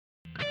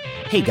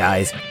Hey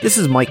guys, this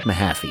is Mike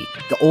Mahaffey,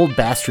 the old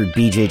bastard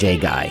BJJ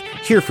guy,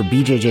 here for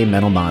BJJ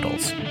Mental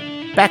Models.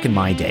 Back in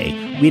my day,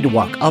 we had to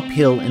walk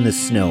uphill in the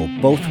snow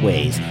both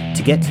ways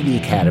to get to the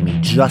academy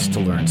just to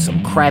learn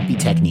some crappy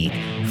technique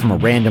from a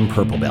random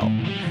purple belt.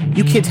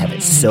 You kids have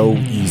it so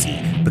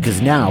easy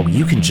because now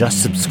you can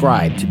just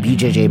subscribe to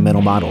BJJ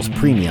Mental Models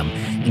Premium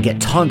and get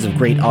tons of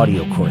great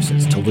audio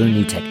courses to learn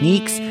new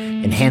techniques,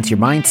 enhance your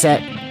mindset,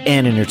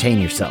 and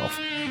entertain yourself.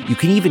 You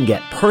can even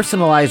get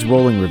personalized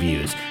rolling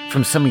reviews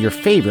from some of your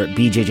favorite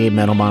BJJ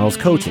Mental Models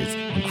coaches,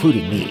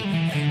 including me.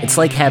 It's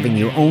like having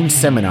your own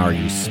seminar,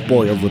 you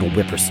spoiled little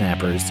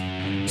whippersnappers.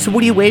 So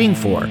what are you waiting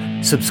for?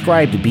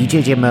 Subscribe to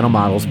BJJ Mental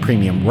Models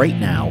Premium right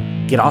now,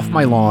 get off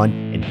my lawn,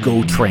 and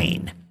go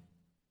train.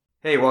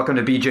 Hey, welcome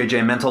to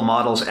BJJ Mental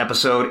Models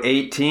episode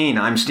 18.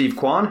 I'm Steve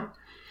Kwan.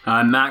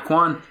 I'm Matt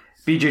Kwan.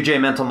 BJJ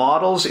Mental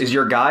Models is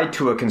your guide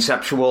to a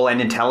conceptual and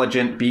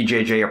intelligent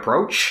BJJ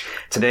approach.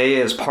 Today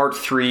is part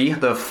 3,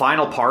 the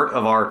final part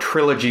of our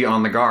trilogy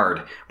on the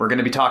guard. We're going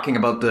to be talking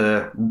about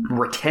the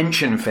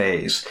retention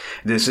phase.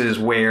 This is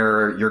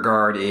where your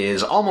guard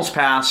is almost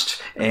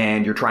passed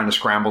and you're trying to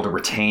scramble to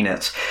retain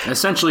it.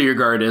 Essentially, your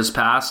guard is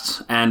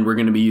passed, and we're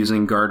going to be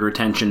using guard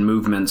retention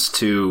movements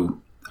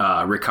to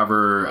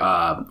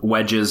recover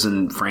wedges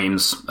and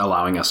frames,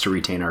 allowing us to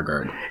retain our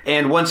guard.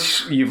 And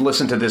once you've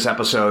listened to this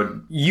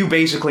episode, you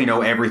basically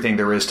know everything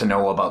there is to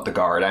know about the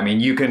guard. I mean,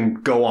 you can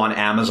go on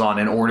Amazon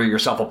and order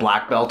yourself a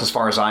black belt as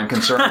far as I'm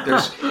concerned.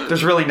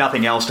 There's really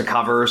nothing else to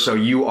cover, so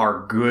you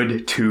are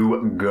good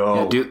to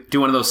go. Yeah,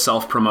 do one of those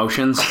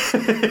self-promotions.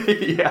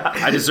 Yeah.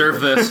 I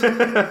deserve this.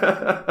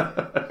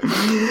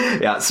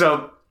 Yeah,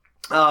 so...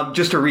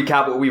 just to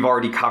recap what we've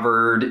already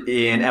covered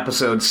in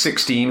episode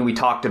 16, we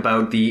talked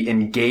about the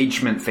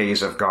engagement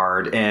phase of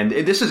guard. And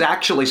this is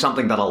actually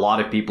something that a lot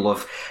of people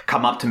have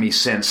come up to me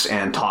since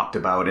and talked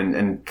about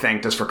and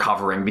thanked us for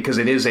covering, because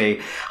it is a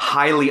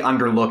highly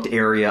underlooked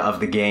area of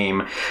the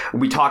game.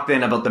 We talked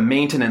then about the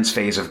maintenance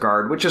phase of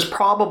guard, which is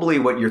probably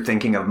what you're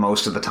thinking of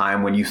most of the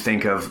time when you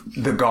think of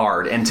the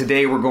guard. And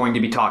today we're going to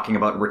be talking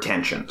about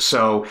retention.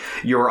 So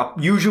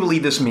usually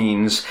this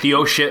means... the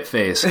oh shit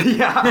phase.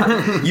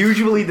 Yeah.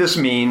 Usually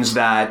this means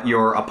that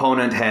your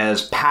opponent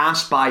has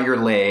passed by your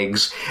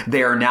legs.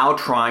 They are now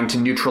trying to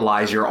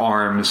neutralize your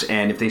arms,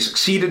 and if they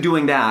succeed at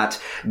doing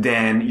that,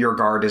 then your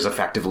guard is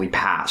effectively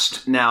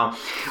passed. Now,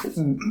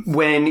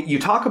 when you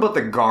talk about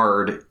the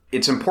guard,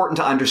 it's important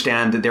to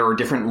understand that there are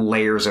different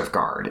layers of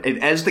guard.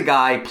 As the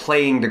guy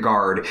playing the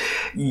guard,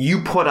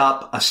 you put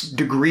up a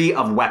degree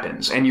of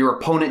weapons, and your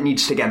opponent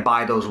needs to get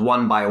by those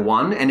one by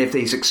one, and if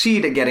they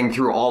succeed at getting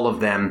through all of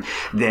them,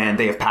 then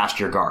they have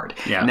passed your guard.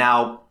 Yeah.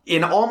 Now,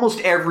 in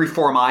almost every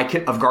form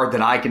of guard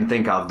that I can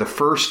think of, the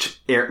first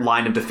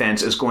line of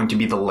defense is going to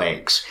be the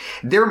legs.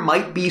 There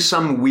might be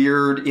some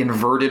weird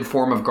inverted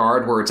form of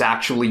guard where it's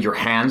actually your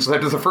hands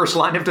that are the first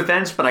line of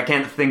defense, but I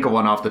can't think of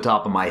one off the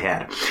top of my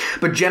head.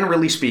 But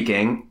generally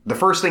speaking, the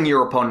first thing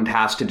your opponent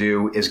has to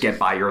do is get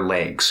by your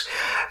legs.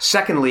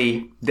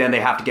 Secondly, then they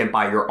have to get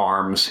by your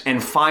arms.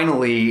 And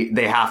finally,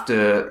 they have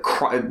to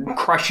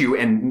crush you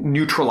and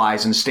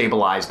neutralize and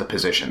stabilize the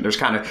position. There's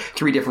kind of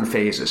 3 different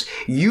phases.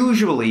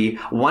 Usually,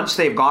 once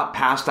they've got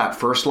past that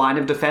first line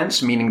of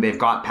defense, meaning they've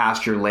got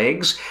past your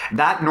legs,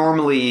 that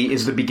normally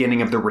is the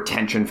beginning of the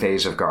retention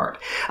phase of guard.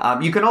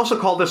 You can also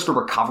call this the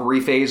recovery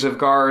phase of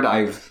guard.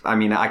 I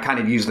kind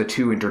of use the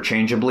two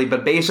interchangeably,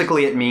 but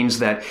basically it means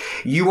that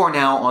you are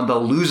now on the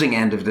losing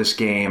end of this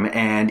game,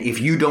 and if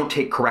you don't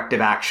take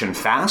corrective action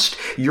fast,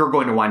 you're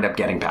going to wind up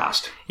getting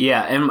past.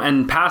 Yeah,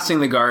 and passing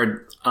the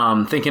guard,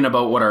 thinking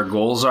about what our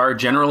goals are.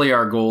 Generally,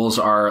 our goals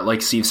are,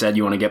 like Steve said,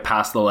 you want to get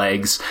past the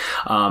legs.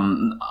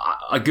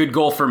 A good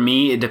goal for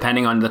me,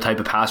 depending on the type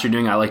of pass you're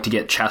doing, I like to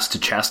get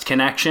chest-to-chest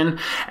connection.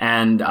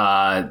 And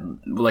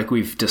like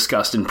we've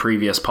discussed in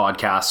previous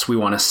podcasts, we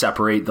want to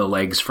separate the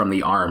legs from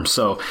the arms.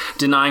 So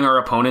denying our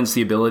opponents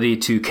the ability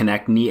to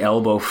connect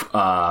knee-elbow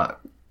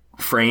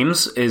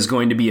frames is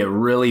going to be a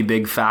really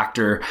big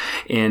factor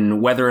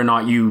in whether or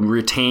not you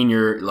retain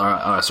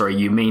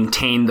you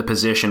maintain the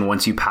position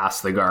once you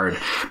pass the guard.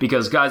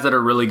 Because guys that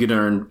are really good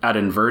at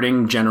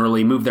inverting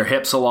generally move their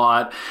hips a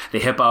lot. They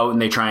hip out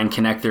and they try and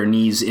connect their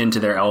knees into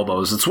their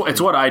elbows.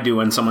 It's what I do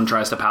when someone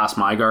tries to pass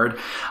my guard,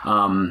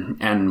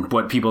 and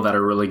what people that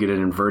are really good at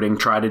inverting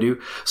try to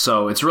do.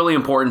 So it's really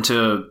important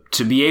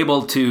to be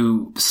able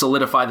to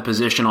solidify the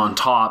position on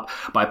top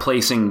by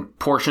placing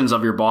portions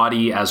of your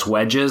body as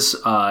wedges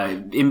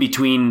in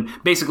between,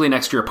 basically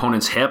next to your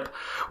opponent's hip,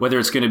 whether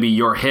it's going to be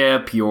your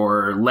hip,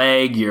 your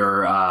leg,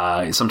 your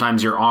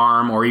sometimes your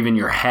arm, or even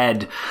your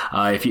head.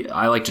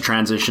 I like to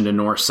transition to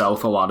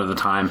north-south a lot of the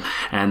time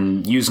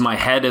and use my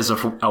head as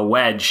a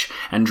wedge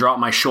and drop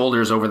my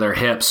shoulders over their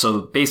hips. So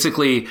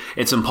basically,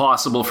 it's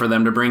impossible for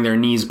them to bring their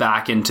knees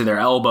back into their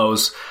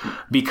elbows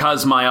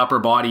because my upper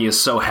body is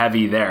so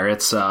heavy there.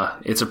 It's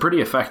a pretty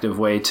effective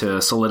way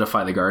to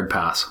solidify the guard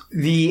pass.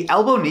 The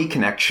elbow-knee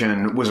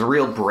connection was a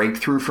real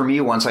breakthrough for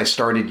me once I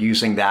started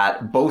using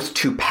that both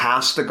to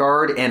pass the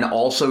guard and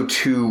also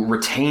to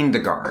retain the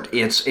guard.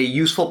 It's a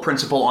useful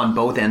principle on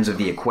both ends of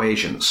the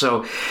equation.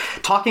 So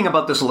talking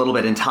about this a little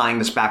bit and tying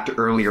this back to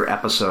earlier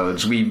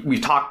episodes,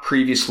 we've talked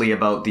previously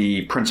about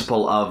the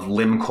principle of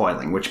limb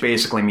coiling, which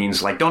basically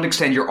means like don't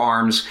extend your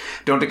arms,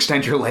 don't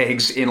extend your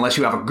legs unless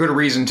you have a good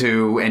reason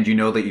to and you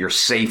know that you're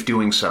safe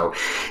doing so.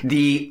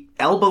 The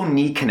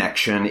elbow-knee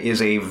connection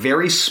is a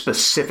very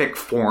specific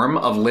form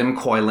of limb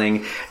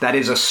coiling that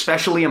is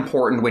especially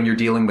important when you're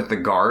dealing with the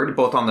guard,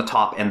 both on the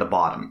top and the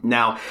bottom.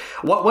 Now,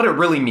 what it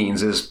really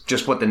means is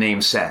just what the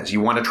name says.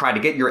 You want to try to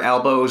get your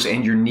elbows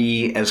and your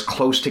knee as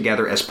close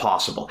together as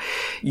possible.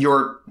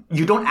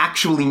 You don't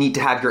actually need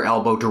to have your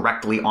elbow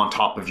directly on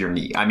top of your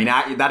knee. I mean,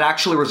 that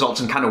actually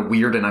results in kind of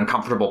weird and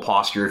uncomfortable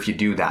posture if you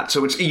do that.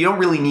 So you don't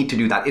really need to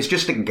do that. It's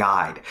just a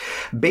guide.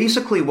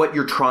 Basically, what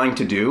you're trying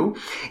to do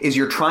is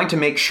you're trying to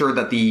make sure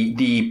that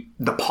the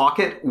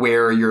pocket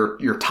where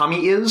your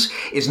tummy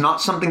is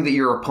not something that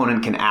your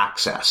opponent can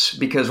access.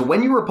 Because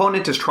when your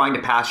opponent is trying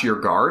to pass your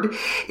guard,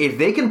 if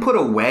they can put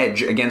a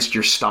wedge against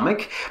your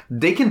stomach,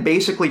 they can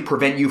basically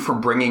prevent you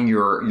from bringing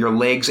your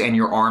legs and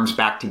your arms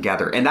back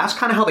together. And that's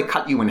kind of how they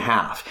cut you in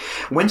half.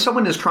 When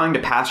someone is trying to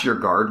pass your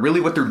guard,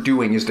 really what they're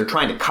doing is they're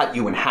trying to cut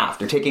you in half.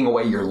 They're taking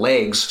away your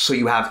legs so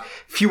you have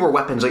fewer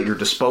weapons at your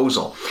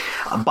disposal.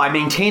 By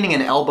maintaining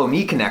an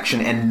elbow-knee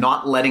connection and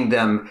not letting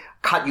them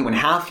cut you in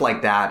half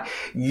like that,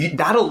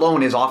 that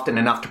alone is often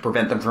enough to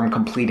prevent them from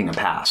completing a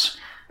pass.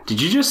 Did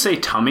you just say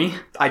tummy?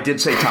 I did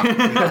say tummy.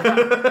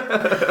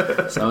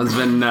 Someone's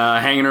been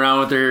hanging around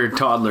with their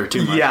toddler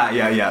too much.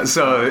 Yeah.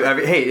 So, I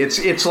mean, hey,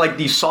 it's like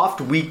the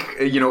soft, weak,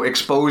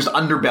 exposed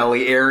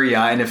underbelly area.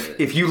 And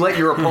if you let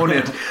your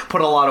opponent put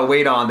a lot of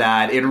weight on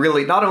that, it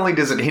really, not only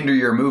does it hinder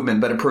your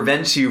movement, but it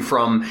prevents you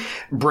from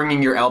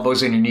bringing your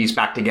elbows and your knees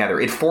back together.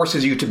 It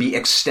forces you to be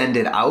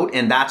extended out.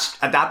 And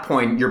at that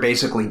point, you're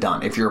basically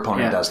done if your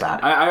opponent does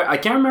that. I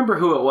can't remember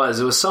who it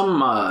was. It was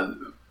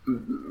some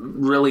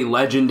really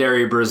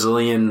legendary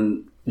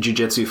Brazilian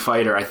jiu-jitsu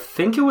fighter. I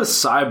think it was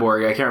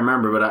Cyborg. I can't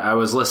remember, but I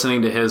was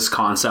listening to his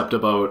concept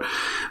about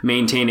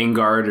maintaining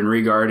guard and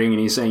regarding, and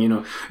he's saying,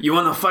 you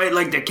want to fight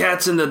like the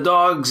cats and the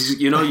dogs,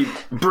 you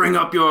bring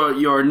up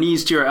your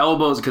knees to your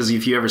elbows, because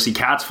if you ever see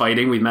cats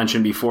fighting, we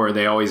mentioned before,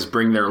 they always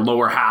bring their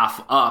lower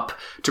half up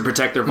to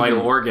protect their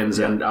vital organs.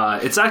 Yeah.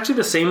 And it's actually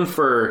the same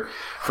for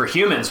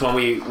humans. When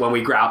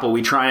we grapple,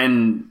 we try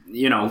and,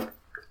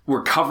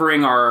 we're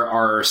covering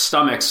our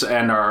stomachs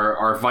and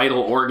our vital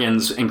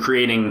organs and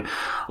creating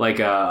like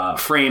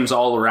frames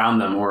all around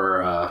them,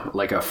 or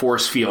like a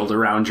force field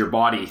around your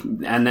body.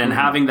 And then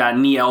having that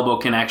knee-elbow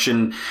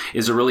connection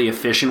is a really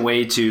efficient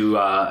way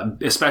to,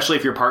 especially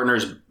if your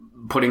partner's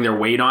putting their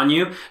weight on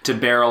you, to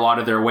bear a lot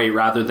of their weight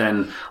rather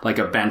than like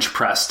a bench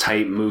press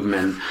type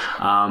movement.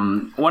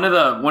 One of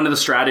the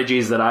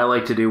strategies that I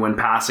like to do when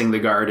passing the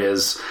guard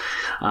is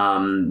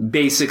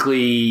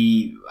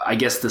basically, I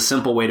guess the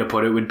simple way to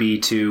put it would be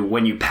to,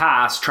 when you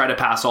pass, try to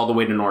pass all the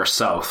way to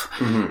north-south.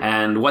 Mm-hmm.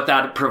 And what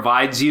that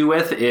provides you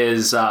with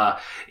is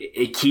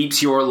it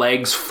keeps your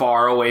legs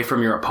far away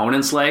from your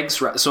opponent's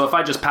legs. So if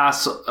I just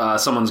pass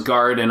someone's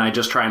guard and I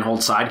just try and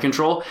hold side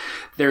control,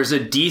 there's a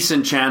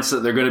decent chance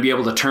that they're going to be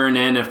able to turn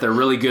in. If they're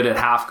really good at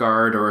half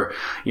guard or,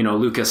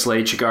 Lucas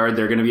Leite guard,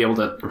 they're going to be able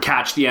to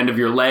catch the end of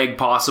your leg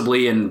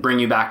possibly and bring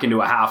you back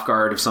into a half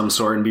guard of some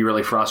sort and be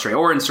really frustrated,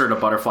 or insert a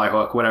butterfly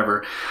hook,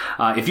 whatever.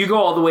 If you go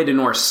all the way to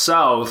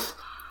north-south,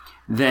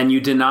 then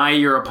you deny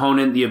your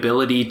opponent the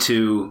ability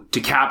to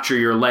capture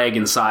your leg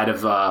inside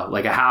of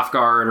like a half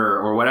guard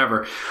or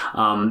whatever.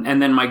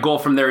 And then my goal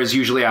from there is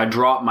usually I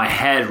drop my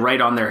head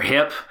right on their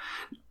hip,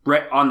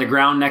 right on the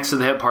ground next to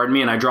the hip,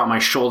 and I drop my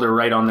shoulder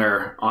right on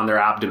their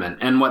abdomen.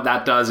 And what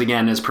that does,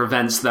 again, is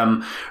prevents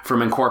them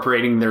from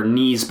incorporating their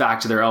knees back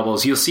to their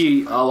elbows. You'll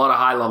see a lot of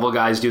high-level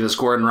guys do this.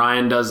 Gordon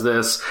Ryan does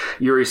this.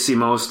 Yuri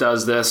Simos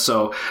does this.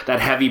 So that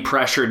heavy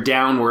pressure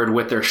downward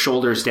with their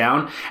shoulders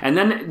down. And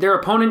then their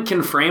opponent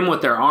can frame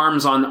with their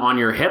arms on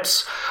your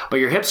hips,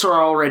 but your hips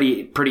are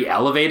already pretty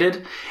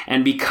elevated.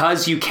 And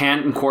because you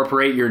can't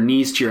incorporate your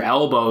knees to your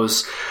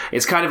elbows,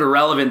 it's kind of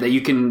irrelevant that you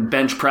can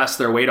bench press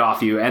their weight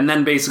off you. And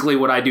then basically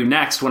what I do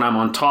next when I'm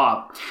on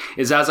top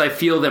is, as I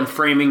feel them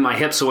framing my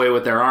hips away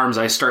with their arms,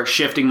 I start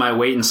shifting my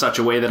weight in such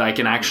a way that I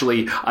can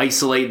actually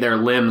isolate their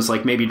limbs,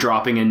 like maybe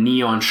dropping a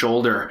knee on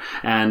shoulder,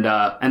 and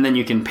then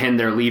you can pin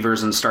their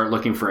levers and start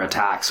looking for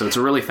attacks. So it's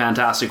a really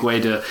fantastic way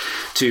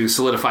to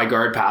solidify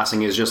guard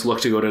passing, is just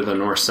look to go to the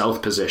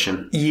north-south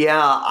position.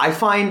 Yeah, I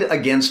find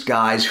against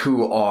guys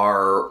who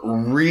are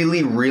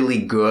really, really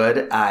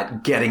good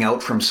at getting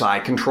out from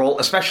side control,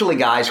 especially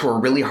guys who are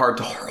really hard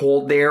to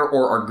hold there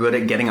or are good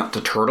at getting up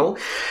to turtle.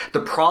 The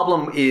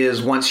problem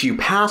is once you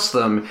pass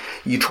them,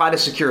 you try to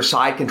secure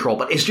side control,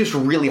 but it's just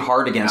really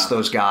hard against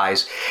those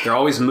guys. They're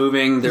always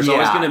moving. There's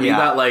always going to be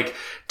that like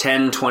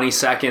 10, 20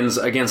 seconds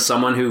against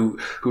someone who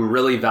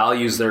really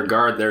values their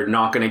guard, they're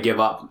not going to give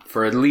up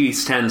for at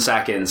least 10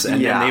 seconds.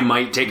 And then they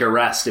might take a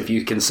rest if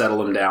you can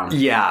settle them down.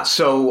 Yeah.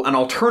 So an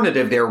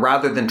alternative there,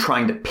 rather than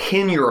trying to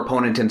pin your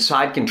opponent in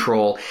side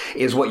control,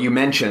 is what you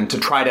mentioned, to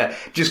try to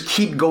just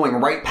keep going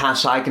right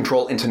past side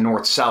control into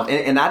north-south.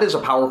 And that is a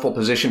powerful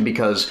position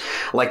because,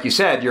 like you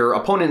said, your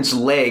opponent's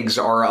legs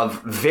are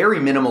of very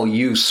minimal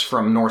use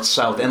from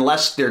north-south,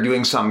 unless they're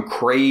doing some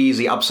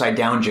crazy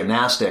upside-down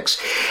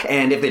gymnastics.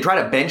 And if they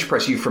try to bench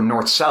press you from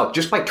north-south,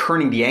 just by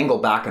turning the angle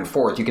back and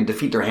forth, you can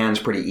defeat their hands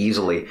pretty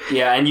easily.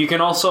 Yeah, and you can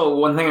also,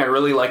 one thing I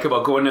really like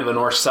about going to the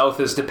north-south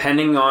is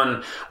depending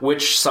on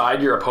which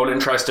side your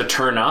opponent tries to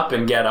turn up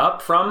and get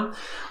up from,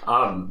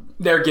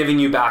 they're giving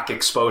you back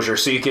exposure.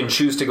 So you can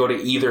choose to go to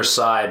either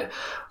side.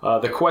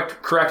 The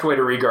correct way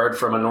to regard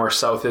from a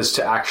north-south is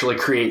to actually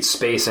create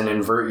space and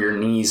invert your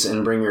knees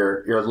and bring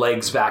your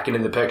legs back into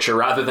the picture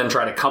rather than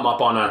try to come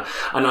up on an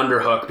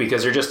underhook,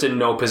 because you're just in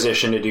no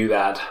position to do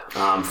that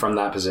from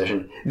that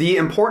position. The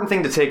important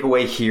thing to take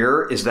away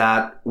here is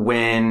that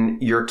when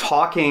you're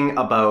talking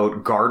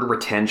about guard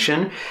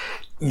retention,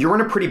 you're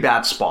in a pretty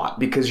bad spot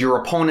because your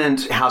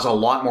opponent has a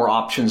lot more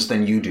options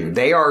than you do.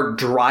 They are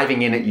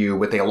driving in at you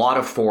with a lot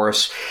of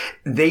force.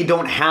 They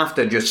don't have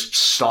to just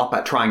stop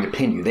at trying to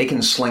pin you. They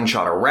can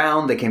slingshot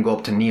around. They can go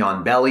up to knee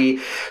on belly.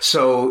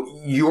 So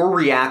your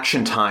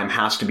reaction time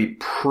has to be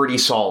pretty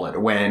solid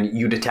when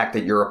you detect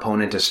that your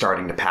opponent is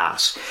starting to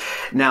pass.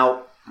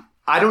 Now,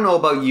 I don't know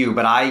about you,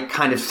 but I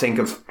kind of think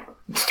of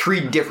three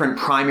different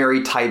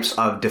primary types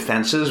of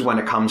defenses when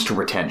it comes to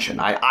retention.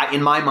 I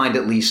in my mind,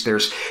 at least,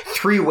 there's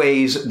three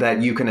ways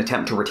that you can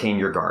attempt to retain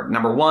your guard.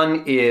 Number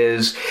one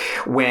is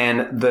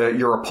when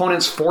your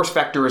opponent's force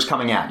vector is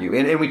coming at you.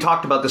 And we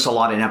talked about this a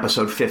lot in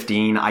episode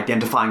 15,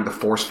 identifying the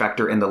force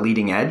vector in the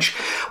leading edge.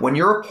 When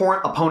your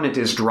opponent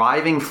is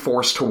driving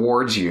force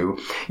towards you,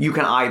 you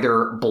can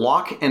either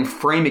block and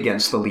frame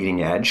against the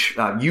leading edge.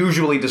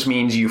 Usually this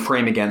means you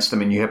frame against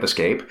them and you hip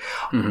escape.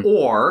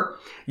 Or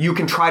you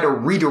can try to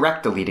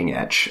redirect the leading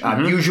edge.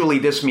 Usually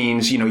this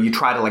means, you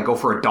try to go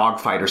for a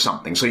dogfight or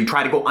something. So you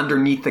try to go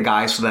underneath the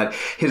guy so that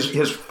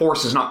his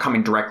force is not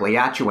coming directly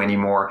at you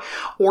anymore.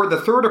 Or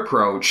the third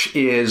approach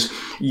is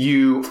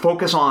you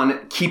focus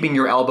on keeping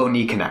your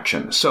elbow-knee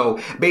connection. So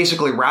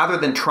basically, rather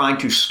than trying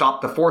to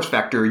stop the force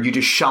vector, you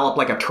just shell up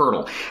like a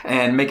turtle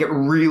and make it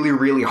really,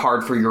 really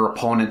hard for your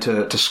opponent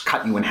to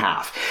cut you in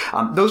half.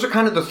 Those are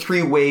kind of the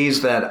three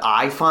ways that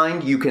I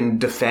find you can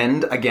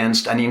defend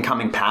against an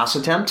incoming pass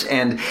attempt.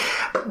 And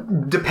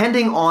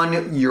depending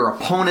on your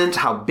opponent,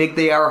 how big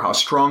they are, how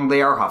strong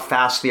they are, how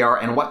fast they are,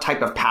 and what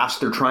type of pass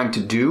they're trying to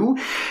do,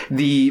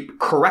 the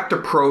correct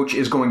approach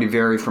is going to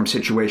vary from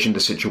situation to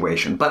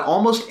situation. But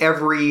almost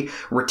every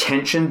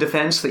retention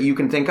defense that you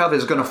can think of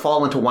is going to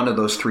fall into one of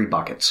those three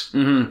buckets.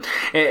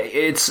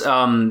 It's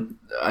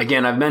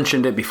again, I've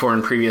mentioned it before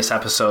in previous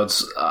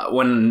episodes.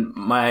 When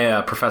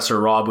my professor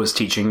Rob was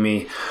teaching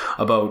me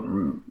about,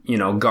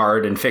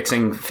 guard and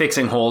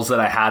fixing holes that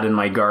I had in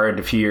my guard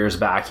a few years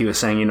back, he was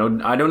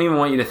saying, I don't even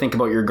want you to think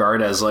about your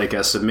guard as like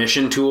a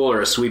submission tool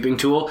or a sweeping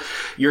tool.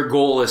 Your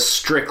goal is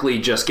strictly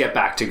just get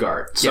back to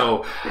guard.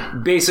 So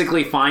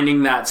basically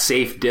finding that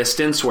safe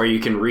distance where you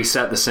can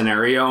reset the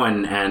scenario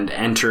and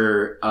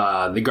enter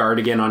the guard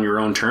again on your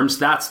own terms.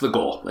 That's the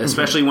goal,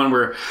 especially when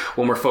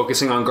we're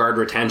focusing on guard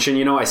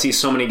retention. I see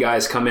so many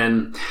guys come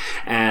in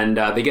and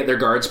they get their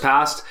guards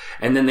passed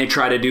and then they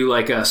try to do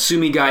like a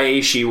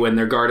sumigaeshi when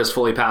their guard is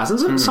fully passed.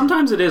 And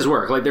sometimes it is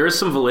work. Like there is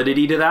some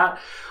validity to that.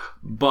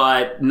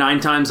 But 9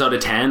 times out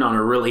of 10 on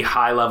a really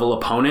high level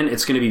opponent,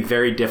 it's going to be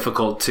very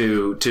difficult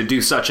to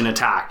do such an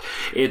attack.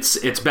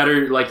 It's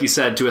better, like you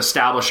said, to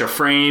establish a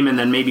frame and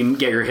then maybe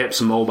get your hips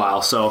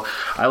mobile. So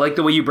I like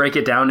the way you break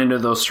it down into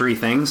those three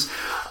things.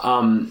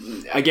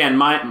 Again,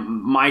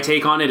 my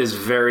take on it is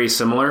very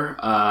similar.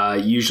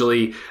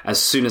 Usually,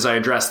 as soon as I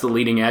address the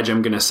leading edge,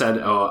 I'm going to set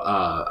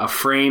a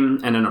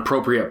frame and an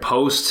appropriate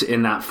post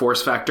in that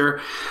force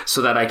vector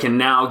so that I can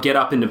now get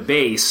up into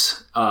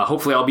base.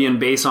 Hopefully, I'll be in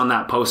base on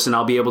that post and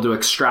I'll be able to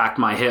extract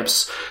my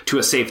hips to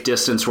a safe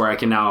distance where I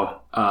can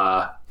now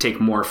take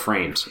more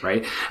frames,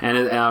 right?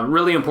 And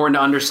really important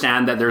to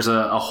understand that there's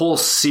a whole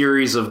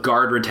series of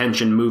guard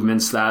retention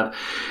movements that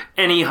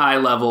any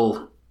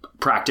high-level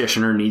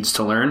practitioner needs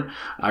to learn.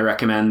 I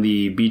recommend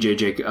the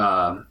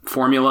BJJ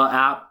Formula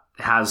app.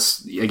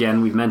 Has,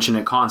 again, we've mentioned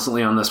it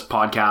constantly on this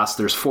podcast.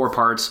 There's 4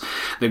 parts.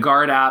 The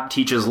Guard app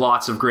teaches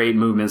lots of great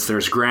movements.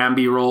 There's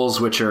Granby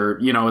rolls, which are,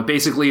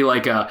 basically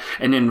like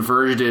an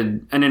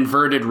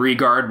inverted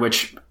regard,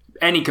 which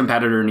any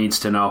competitor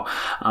needs to know.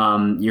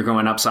 You're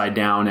going upside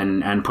down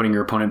and putting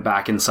your opponent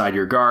back inside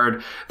your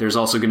guard. There's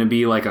also going to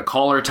be like a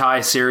collar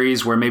tie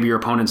series where maybe your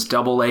opponent's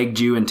double-legged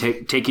you and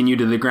taking you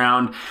to the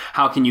ground.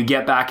 How can you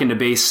get back into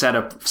base, set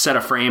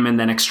a frame, and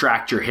then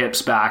extract your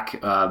hips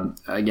back?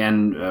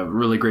 Again, a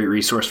really great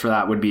resource for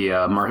that would be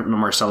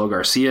Marcelo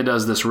Garcia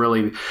does this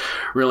really,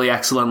 really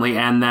excellently.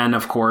 And then,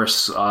 of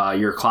course,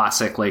 your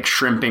classic like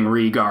shrimping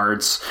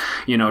regards,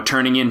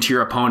 turning into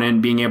your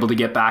opponent, being able to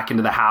get back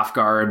into the half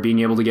guard, being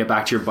able to get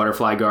back to your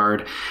butterfly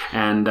guard.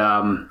 And,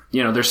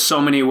 there's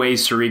so many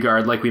ways to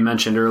regard, like we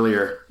mentioned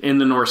earlier. In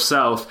the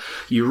north-south,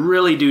 you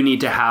really do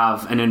need to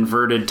have an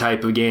inverted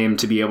type of game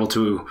to be able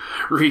to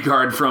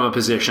regard from a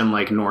position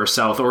like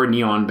north-south or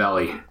neon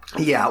belly.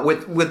 Yeah,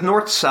 with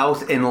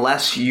north-south,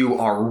 unless you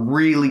are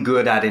really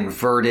good at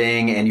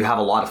inverting and you have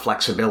a lot of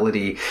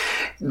flexibility,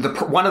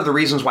 one of the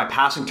reasons why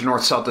passing to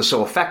north-south is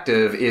so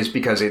effective is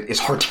because it's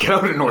hard to get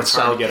out of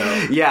north-south.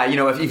 Yeah,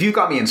 if you've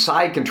got me in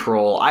side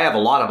control, I have a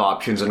lot of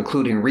options,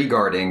 including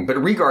regarding, but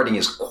regarding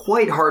is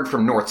quite hard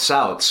from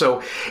north-south.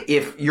 So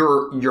if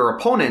your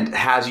opponent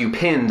has you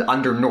pinned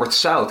under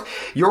north-south,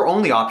 your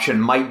only option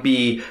might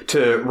be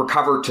to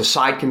recover to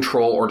side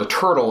control or to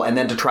turtle and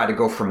then to try to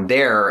go from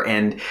there,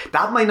 and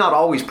that might not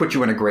always put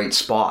you in a great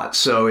spot.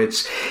 So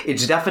it's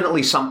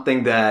definitely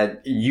something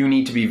that you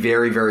need to be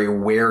very, very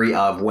wary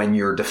of when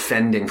you're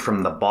defending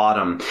from the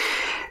bottom.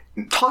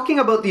 Talking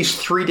about these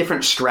 3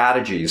 different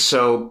strategies.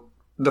 So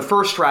the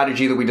first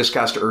strategy that we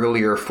discussed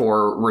earlier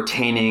for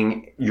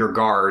retaining your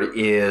guard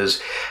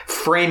is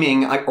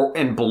framing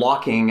and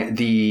blocking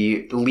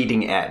the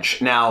leading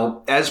edge.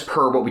 Now, as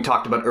per what we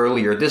talked about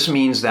earlier, this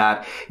means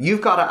that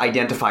you've got to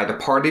identify the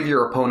part of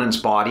your opponent's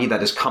body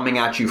that is coming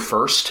at you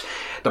first,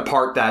 the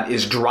part that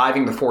is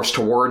driving the force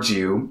towards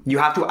you. You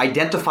have to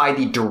identify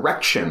the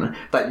direction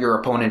that your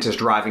opponent is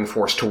driving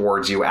force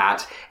towards you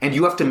at, and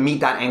you have to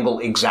meet that angle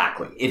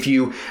exactly. If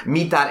you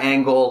meet that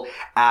angle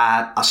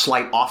at a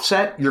slight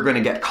offset, you're going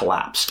to get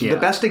collapsed. Yeah.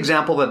 The best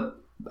example that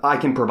I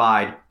can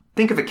provide,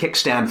 think of a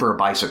kickstand for a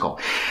bicycle.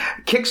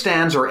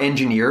 Kickstands are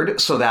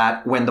engineered so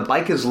that when the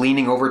bike is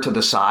leaning over to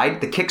the side,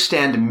 the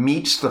kickstand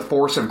meets the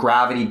force of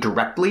gravity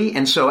directly.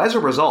 And so as a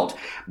result,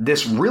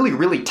 this really,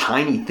 really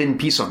tiny, thin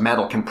piece of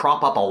metal can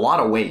prop up a lot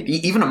of weight.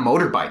 Even a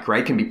motorbike,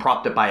 right, can be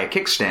propped up by a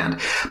kickstand.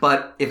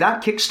 But if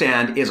that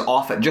kickstand is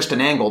off at just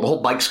an angle, the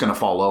whole bike's going to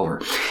fall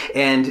over.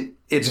 And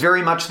it's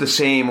very much the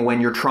same when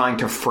you're trying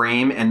to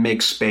frame and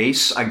make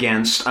space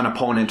against an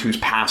opponent who's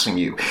passing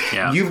you.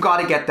 Yeah. You've got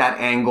to get that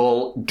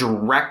angle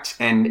direct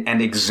and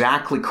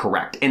exactly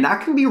correct. And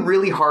that can be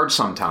really hard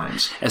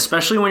sometimes.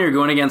 Especially when you're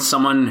going against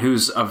someone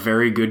who's a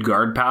very good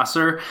guard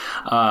passer.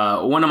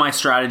 One of my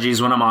strategies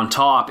when I'm on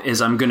top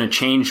is I'm going to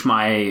change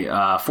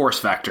my force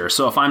vector.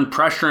 So if I'm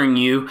pressuring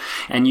you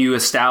and you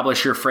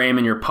establish your frame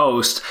and your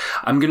post,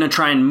 I'm going to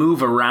try and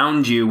move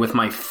around you with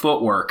my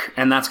footwork.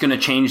 And that's going to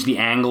change the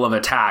angle of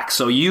attack.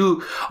 So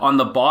you, on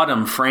the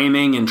bottom,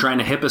 framing and trying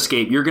to hip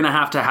escape, you're going to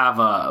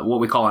have what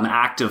we call an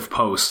active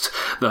post.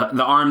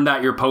 The arm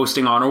that you're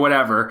posting on or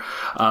whatever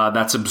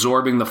that's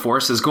absorbing the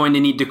force is going to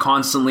need to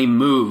constantly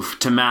move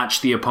to match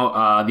the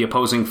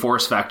opposing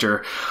force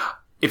vector.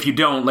 If you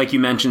don't, like you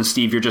mentioned,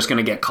 Steve, you're just going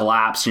to get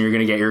collapsed and you're going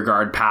to get your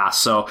guard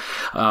passed. So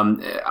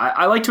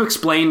I like to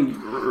explain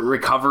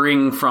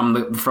recovering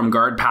from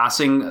guard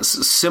passing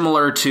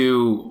similar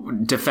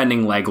to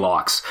defending leg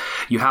locks.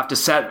 You have to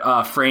set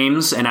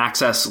frames and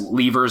access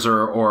levers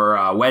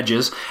or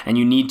wedges, and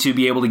you need to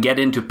be able to get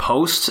into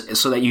post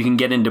so that you can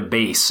get into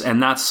base.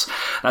 And that's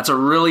a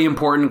really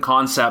important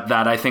concept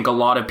that I think a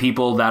lot of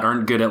people that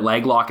aren't good at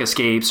leg lock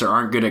escapes or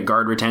aren't good at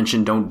guard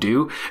retention don't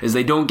do, is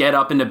they don't get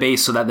up into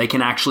base so that they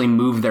can actually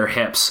move their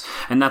hips.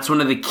 And that's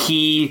one of the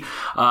key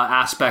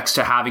aspects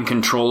to having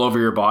control over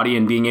your body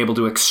and being able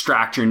to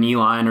extract your knee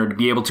line or to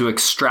be able to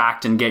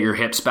extract and get your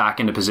hips back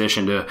into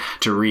position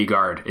to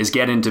re-guard, is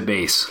get into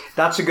base.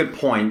 That's a good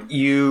point.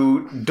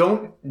 You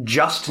don't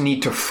just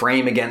need to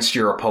frame against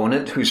your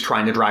opponent who's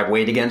trying to drive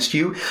weight against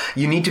you.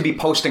 You need to be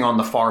posting on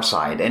the far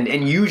side.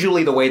 And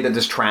usually the way that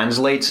this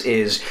translates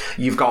is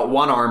you've got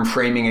one arm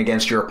framing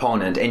against your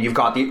opponent and you've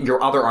got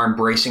your other arm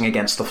bracing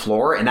against the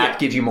floor, and that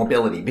gives you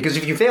mobility. Because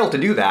if you fail to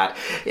do that,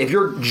 if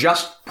you're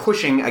just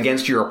pushing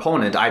against your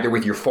opponent, either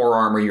with your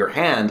forearm or your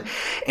hand,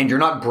 and you're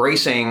not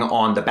bracing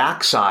on the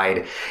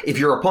backside, if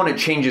your opponent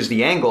changes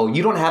the angle,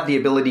 you don't have the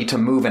ability to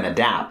move and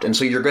adapt, and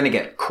so you're going to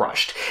get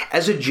crushed.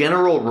 As a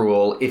general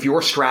rule, if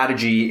your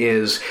strategy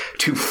is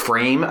to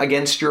frame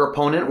against your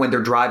opponent when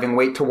they're driving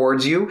weight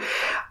towards you,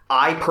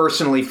 I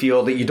personally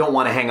feel that you don't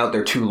want to hang out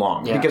there too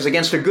long, because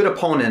against a good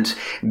opponent,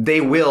 they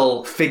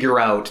will figure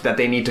out that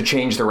they need to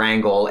change their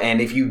angle.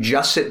 And if you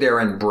just sit there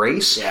and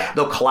brace,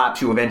 they'll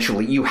collapse you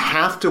eventually. You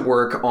have to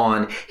work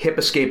on hip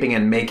escaping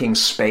and making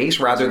space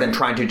rather than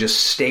trying to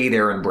just stay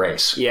there and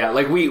brace. Yeah,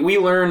 like we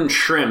learn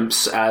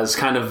shrimps as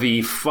kind of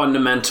the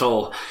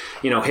fundamental,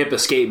 hip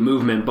escape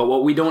movement. But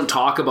what we don't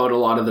talk about a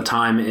lot of the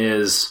time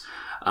is,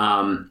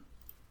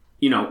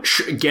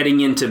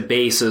 getting into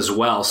base as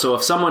well. So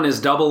if someone is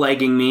double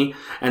legging me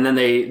and then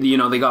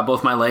they got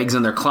both my legs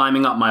and they're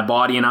climbing up my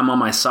body and I'm on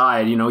my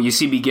side, you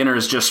see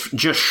beginners just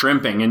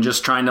shrimping and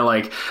just trying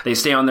to they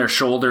stay on their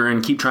shoulder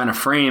and keep trying to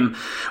frame,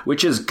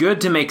 which is good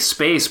to make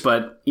space.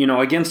 But,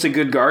 against a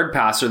good guard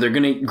passer,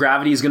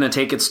 gravity is going to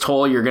take its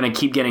toll. You're going to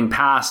keep getting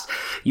past.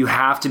 You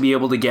have to be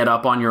able to get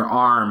up on your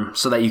arm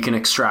so that you can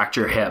extract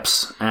your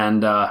hips.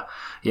 And,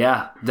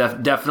 Yeah,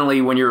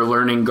 definitely when you're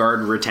learning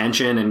guard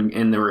retention and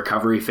in the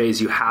recovery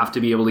phase, you have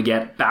to be able to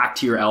get back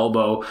to your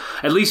elbow,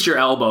 at least your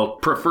elbow,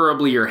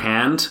 preferably your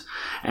hand.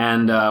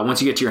 And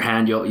once you get to your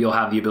hand, you'll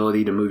have the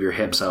ability to move your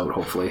hips out,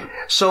 hopefully.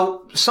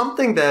 So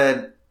something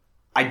that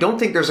I don't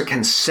think there's a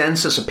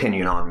consensus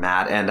opinion on,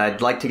 Matt, and I'd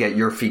like to get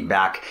your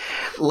feedback.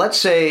 Let's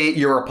say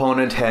your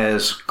opponent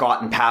has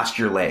gotten past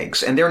your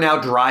legs and they're now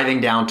driving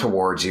down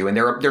towards you and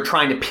they're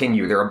trying to pin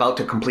you. They're about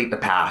to complete the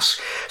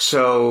pass.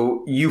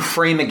 So you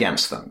frame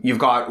against them. You've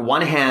got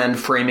one hand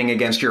framing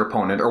against your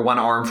opponent or one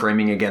arm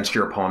framing against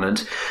your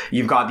opponent.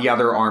 You've got the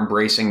other arm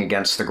bracing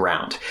against the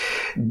ground.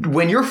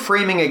 When you're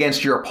framing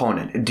against your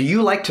opponent, do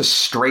you like to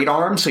straight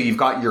arm so you've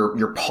got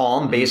your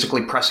palm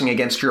basically pressing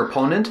against your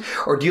opponent,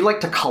 or do you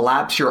like to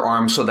collapse your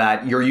arm so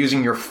that you're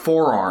using your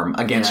forearm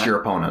against your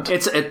opponent?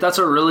 That's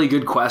a really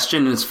good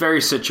question, and it's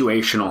very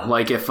situational.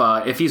 Like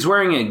if he's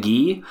wearing a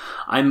gi,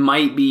 I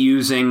might be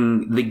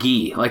using the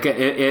gi. Like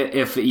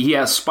if he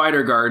has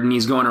spider guard and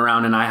he's going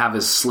around and I have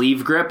his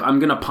sleeve grip, I'm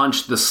going to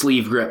punch the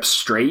sleeve grip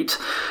straight,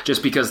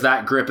 just because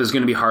that grip is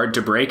going to be hard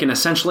to break. And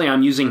essentially,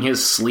 I'm using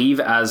his sleeve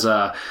as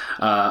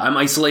I'm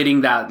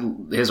isolating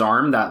his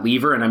arm, that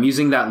lever, and I'm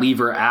using that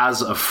lever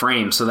as a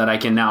frame so that I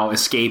can now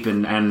escape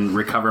and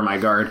recover my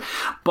guard.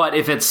 But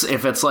if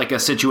it's like a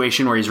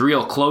situation where he's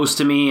real close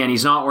to me and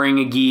he's not wearing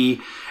a gi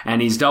and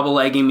he's double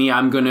legging me,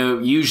 I'm going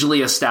to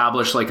usually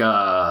establish like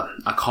a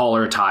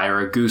collar tie or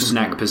a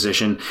gooseneck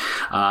position.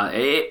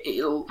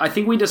 I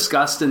think we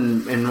discussed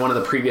in one of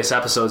the previous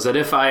episodes that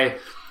if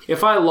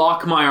I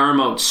lock my arm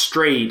out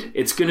straight,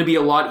 it's going to be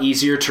a lot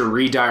easier to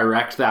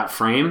redirect that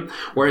frame.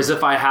 Whereas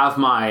if I have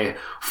my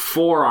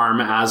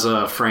forearm as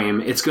a frame,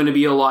 it's going to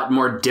be a lot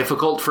more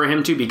difficult for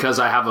him to, because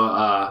I have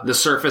the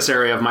surface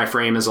area of my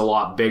frame is a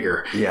lot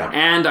bigger. Yeah.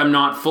 And I'm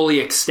not fully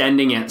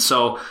extending it.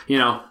 So,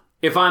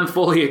 if I'm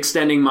fully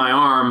extending my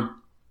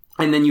arm,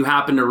 and then you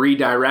happen to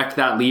redirect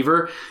that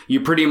lever, you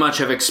pretty much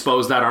have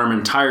exposed that arm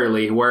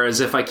entirely. Whereas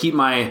if I keep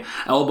my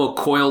elbow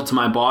coiled to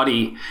my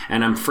body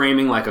and I'm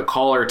framing like a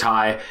collar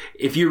tie,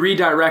 if you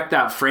redirect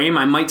that frame,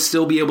 I might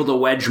still be able to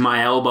wedge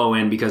my elbow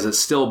in because it's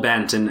still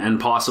bent and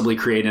possibly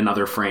create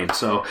another frame.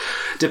 So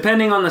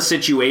depending on the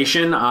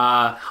situation,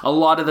 a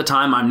lot of the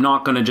time I'm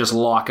not going to just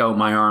lock out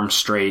my arm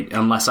straight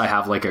unless I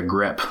have like a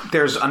grip.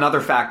 There's another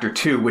factor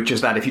too, which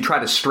is that if you try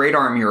to straight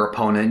arm your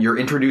opponent, you're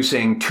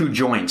introducing two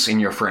joints in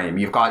your frame.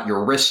 You've got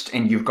your wrist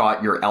and you've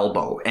got your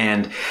elbow.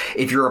 And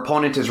if your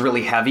opponent is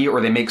really heavy or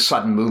they make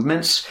sudden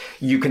movements,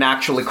 you can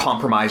actually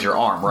compromise your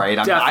arm, right?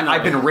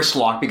 I've been wrist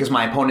locked because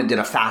my opponent did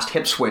a fast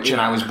hip switch and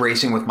I was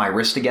bracing with my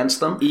wrist against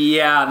them.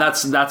 Yeah,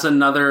 that's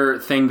another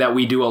thing that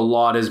we do a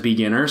lot as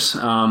beginners,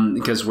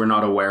 because we're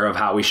not aware of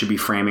how we should be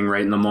framing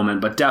right in the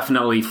moment. But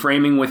definitely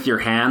framing with your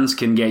hands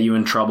can get you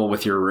in trouble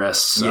with your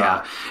wrists.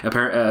 Yeah.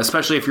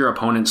 Especially if your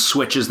opponent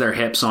switches their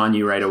hips on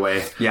you right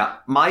away. Yeah.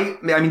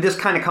 This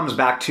kind of comes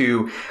back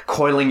to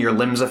coiling your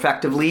limbs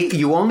effectively.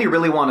 You only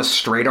really want to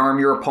straight arm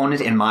your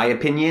opponent, in my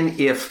opinion,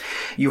 if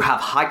you have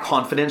high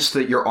confidence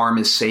that your arm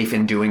is safe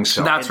in doing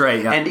so. That's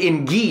right. Yeah. And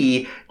in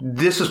gi,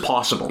 this is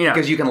possible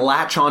because you can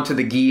latch onto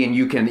the gi and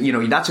you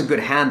can, that's a good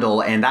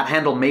handle, and that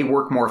handle may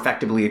work more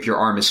effectively if your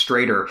arm is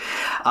straighter.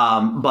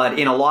 But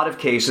in a lot of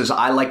cases,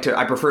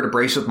 I prefer to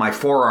brace with my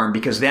forearm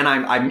because then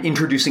I'm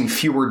introducing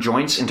fewer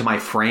joints into my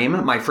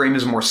frame. My frame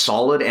is more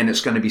solid and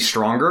it's going to be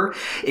stronger.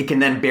 It can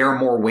then bear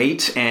more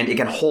weight and it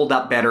can hold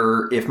up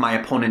better if my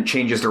opponent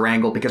changes their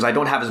angle because I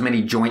don't have as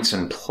many joints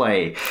in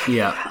play.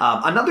 Yeah.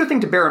 Another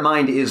thing to bear in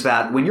mind is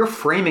that when you're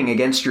framing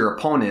against your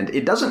opponent,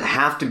 it doesn't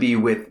have to be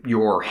with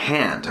your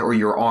hand or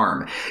your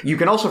arm. You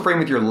can also frame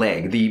with your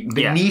leg. The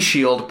knee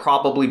shield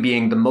probably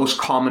being the most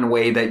common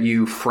way that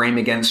you frame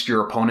against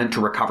your opponent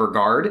to recover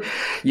guard.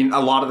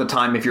 A lot of the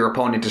time, if your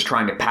opponent is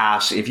trying to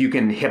pass, if you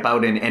can hip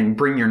out and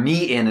bring your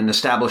knee in and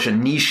establish a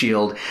knee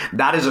shield,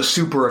 that is a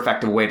super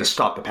effective way to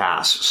stop the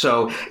pass.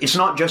 So it's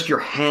not just your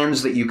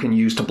hands that you can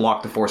use to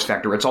block the force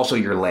vector. It's also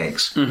your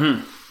legs.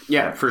 Mm-hmm.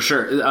 Yeah, for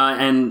sure.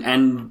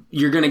 And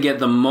you're going to get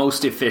the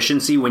most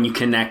efficiency when you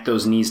connect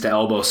those knees to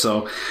elbows.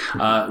 So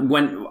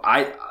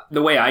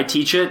the way I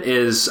teach it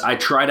is I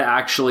try to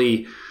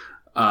actually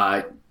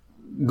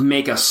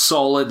make a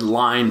solid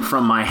line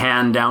from my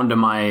hand down to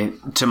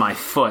my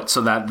foot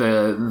so that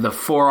the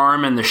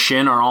forearm and the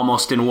shin are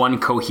almost in one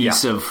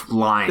cohesive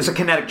line. It's a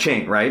kinetic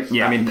chain, right?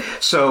 Yeah.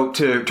 So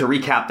to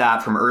recap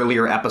that from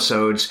earlier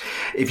episodes,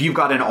 if you've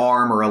got an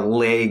arm or a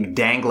leg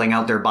dangling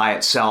out there by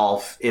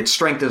itself, its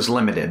strength is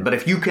limited. But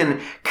if you can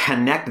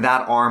connect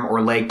that arm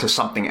or leg to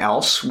something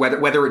else,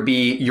 whether it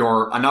be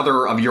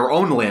another of your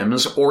own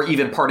limbs or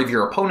even part of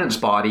your opponent's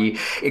body,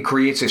 it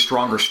creates a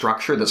stronger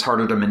structure that's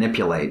harder to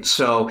manipulate.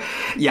 So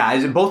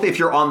Yeah, both if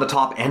you're on the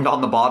top and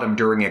on the bottom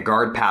during a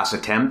guard pass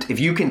attempt, if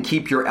you can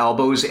keep your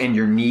elbows and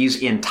your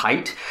knees in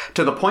tight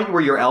to the point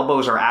where your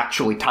elbows are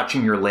actually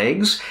touching your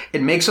legs,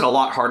 it makes it a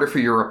lot harder for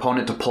your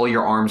opponent to pull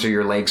your arms or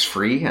your legs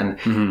free.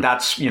 And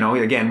that's,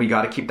 again, we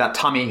got to keep that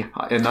tummy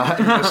in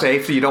the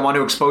safe. So you don't want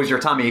to expose your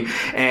tummy,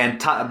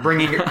 and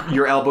bringing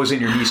your elbows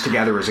and your knees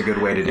together is a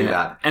good way to do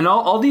that. And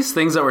all these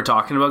things that we're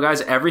talking about,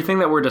 guys, everything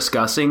that we're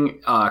discussing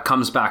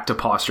comes back to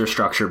posture,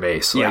 structure,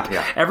 base.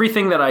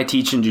 Everything that I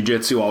teach in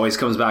jiu-jitsu always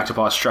comes back to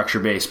posture, structure,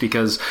 base,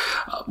 because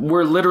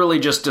we're literally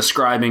just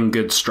describing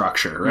good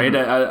structure, right?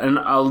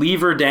 A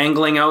lever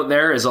dangling out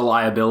there is a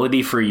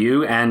liability for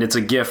you, and it's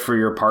a gift for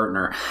your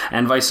partner,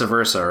 and vice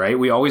versa, right?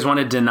 We always want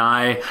to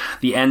deny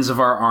the ends of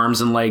our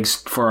arms and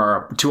legs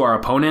to our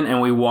opponent,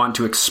 and we want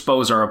to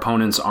expose our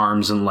opponent's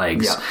arms and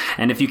legs. Yeah.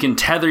 And if you can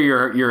tether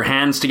your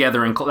hands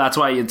together, and that's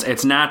why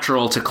it's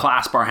natural to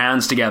clasp our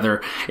hands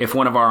together if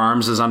one of our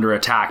arms is under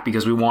attack,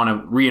 because we want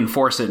to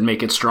reinforce it and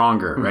make it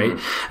stronger, right?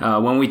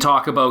 When we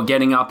talk about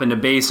getting up into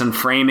base and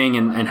framing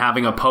and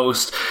having a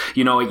post,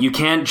 you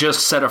can't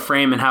just set a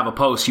frame and have a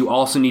post. You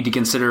also need to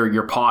consider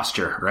your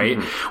posture,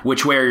 right?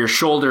 Which way are your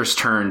shoulders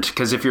turned?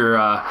 Because if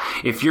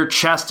your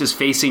chest is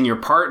facing your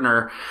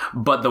partner,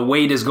 but the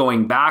weight is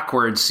going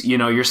backwards,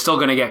 you're still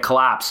going to get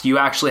collapsed. You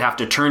actually have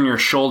to turn your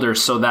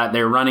shoulders so that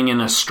they're running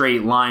in a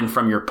straight line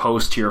from your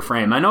post to your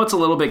frame. I know it's a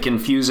little bit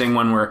confusing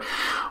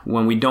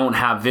when we don't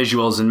have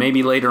visuals, and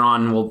maybe later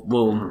on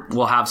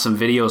we'll have some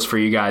videos for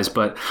you guys,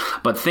 but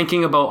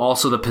thinking about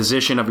also the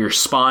position of your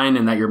spine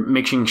and that you're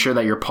making sure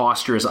that your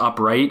posture is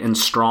upright and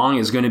strong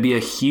is going to be a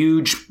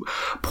huge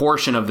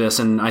portion of this.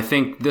 And I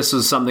think this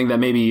is something that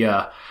maybe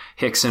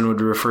Rickson would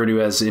refer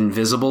to as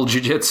invisible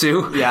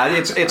jiu-jitsu. Yeah,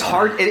 it's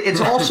hard.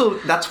 It's also,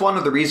 that's one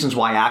of the reasons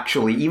why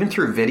actually, even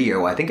through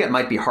video, I think it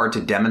might be hard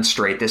to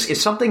demonstrate this.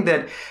 It's something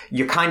that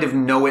you kind of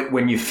know it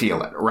when you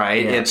feel it,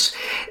 right? Yeah. It's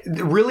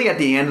really, at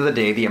the end of the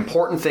day, the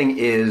important thing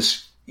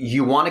is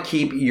you want to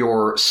keep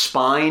your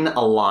spine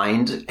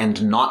aligned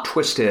and not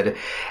twisted,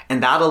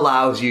 and that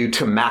allows you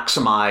to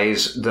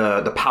maximize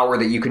the power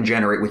that you can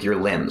generate with your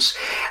limbs.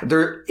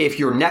 If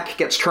your neck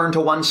gets turned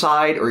to one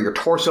side or your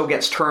torso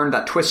gets turned,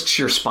 that twists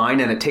your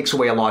spine and it takes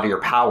away a lot of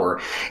your power.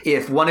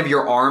 If one of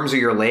your arms or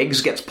your legs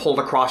gets pulled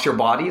across your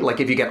body, like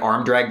if you get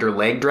arm dragged or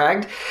leg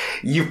dragged,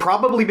 you've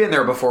probably been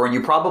there before and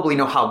you probably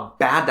know how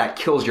bad that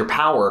kills your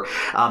power.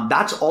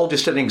 That's all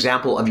just an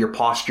example of your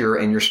posture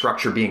and your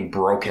structure being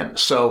broken.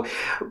 So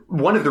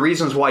one of the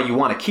reasons why you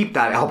want to keep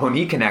that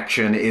elbow-knee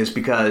connection is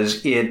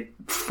because it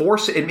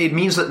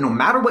means that no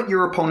matter what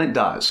your opponent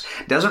does,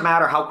 doesn't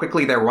matter how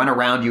quickly they run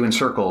around you in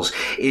circles,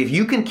 if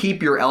you can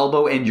keep your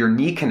elbow and your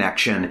knee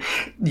connection,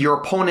 your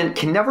opponent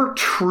can never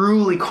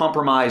truly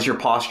compromise your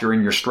posture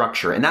and your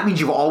structure. And that means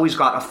you've always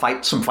got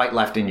some fight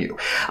left in you.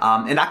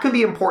 And that can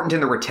be important in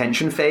the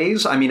retention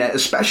phase. I mean,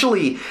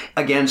 especially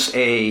against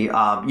a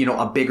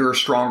bigger,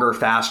 stronger,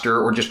 faster,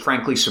 or just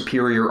frankly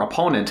superior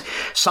opponent.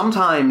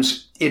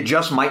 Sometimes it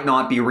just might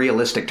not be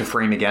realistic to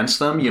frame against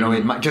them.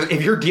 It might just,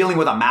 if you're dealing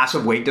with a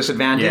massive weight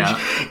disadvantage,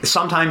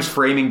 sometimes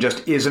framing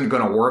just isn't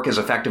going to work as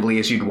effectively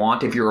as you'd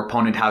want if your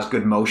opponent has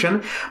good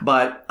motion.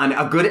 But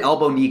a good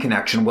elbow-knee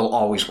connection will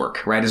always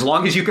work, right? As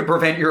long as you can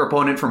prevent your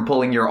opponent from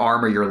pulling your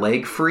arm or your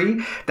leg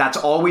free, that's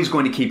always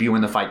going to keep you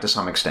in the fight to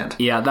some extent.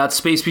 Yeah, that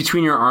space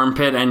between your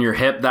armpit and your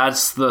hip,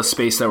 that's the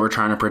space that we're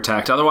trying to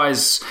protect.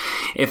 Otherwise,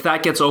 if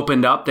that gets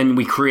opened up, then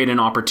we create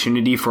an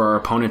opportunity for our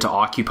opponent to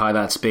occupy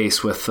that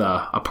space with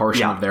a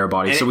portion of their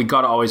body. So we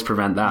got to always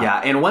prevent that.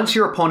 Yeah, and once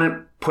your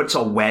opponent puts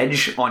a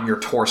wedge on your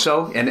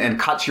torso and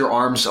cuts your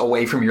arms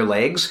away from your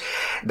legs,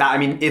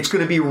 it's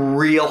going to be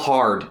real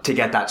hard to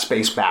get that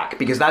space back,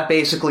 because that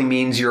basically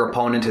means your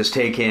opponent has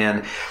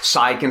taken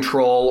side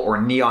control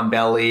or knee on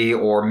belly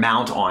or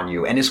mount on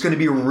you. And it's going to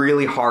be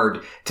really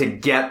hard to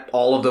get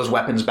all of those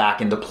weapons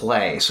back into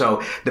play.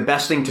 So the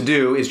best thing to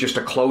do is just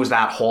to close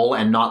that hole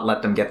and not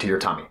let them get to your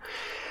tummy.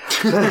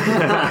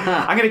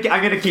 I'm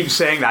gonna keep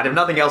saying that. If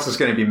nothing else, it's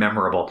going to be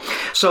memorable.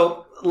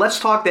 So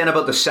let's talk then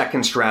about the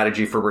second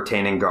strategy for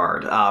retaining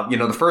guard.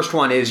 The first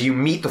one is you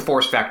meet the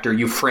force vector,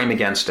 you frame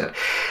against it.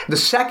 The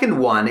second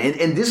one,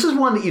 and this is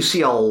one that you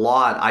see a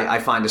lot, I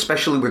find,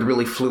 especially with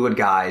really fluid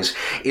guys,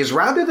 is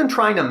rather than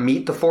trying to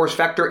meet the force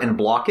vector and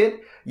block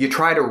it, you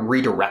try to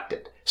redirect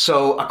it.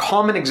 So a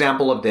common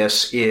example of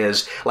this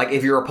is, like,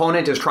 if your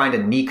opponent is trying to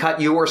knee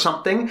cut you or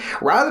something,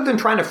 rather than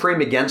trying to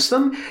frame against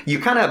them, you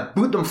kind of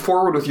boot them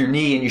forward with your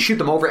knee and you shoot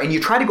them over and you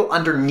try to go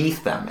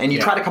underneath them and you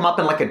try to come up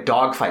in like a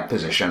dogfight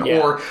position,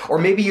 or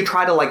maybe you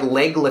try to like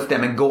leg lift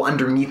them and go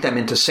underneath them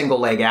into single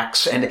leg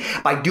X. And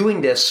by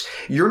doing this,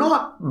 you're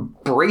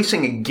not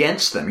bracing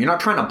against them. You're not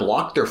trying to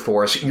block their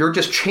force. You're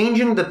just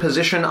changing the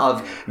position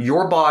of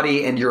your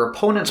body and your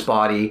opponent's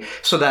body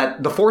so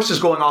that the force is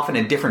going off in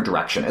a different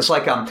direction. It's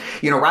like,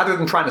 rather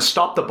than trying to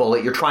stop the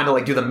bullet, you're trying to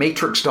like do the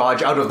matrix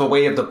dodge out of the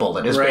way of the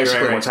bullet is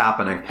basically what's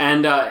happening.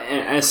 And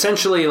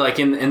essentially, like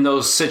in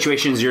those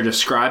situations you're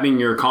describing,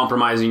 you're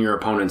compromising your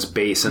opponent's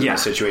base in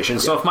those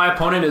situations. So if my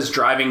opponent is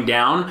driving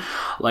down,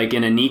 like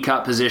in a knee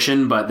cut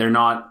position, but they're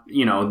not,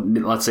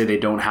 let's say they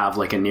don't have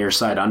like a near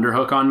side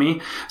underhook on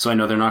me, so I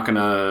know they're not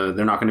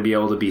gonna be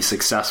able to be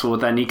successful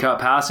with that knee cut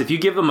pass. If you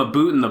give them a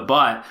boot in the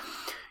butt,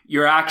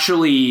 you're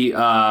actually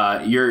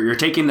you're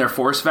taking their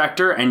force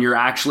vector and you're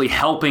actually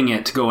helping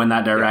it to go in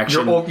that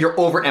direction. You're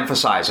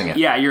overemphasizing it.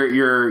 Yeah,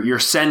 you're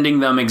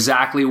sending them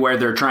exactly where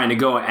they're trying to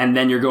go, and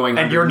then you're going.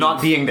 And you're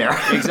not being there.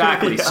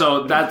 Exactly. Yeah.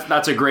 So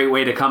that's a great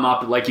way to come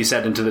up, like you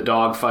said, into the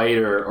dogfight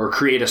or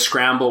create a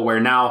scramble where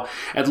now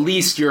at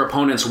least your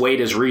opponent's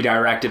weight is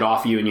redirected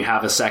off you, and you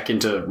have a second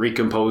to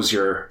recompose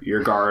your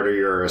guard or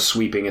your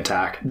sweeping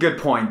attack. Good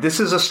point. This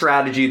is a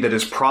strategy that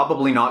is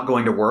probably not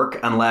going to work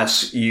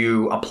unless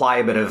you apply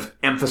a bit of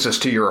emphasis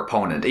to your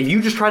opponent. If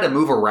you just try to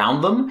move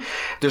around them,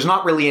 there's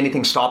not really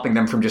anything stopping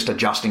them from just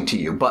adjusting to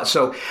you. But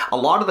so a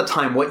lot of the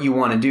time what you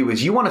want to do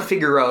is you want to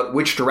figure out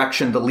which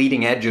direction the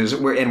leading edge is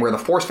and where the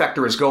force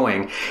vector is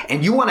going,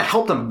 and you want to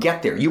help them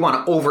get there. You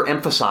want to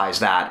overemphasize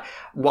that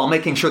while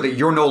making sure that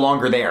you're no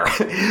longer there.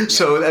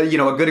 So,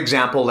 a good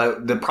example,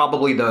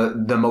 probably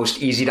the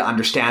most easy to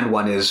understand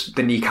one is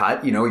the knee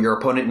cut. Your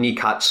opponent knee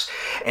cuts,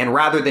 and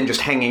rather than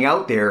just hanging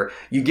out there,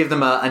 you give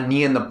them a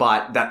knee in the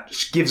butt that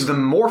gives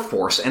them more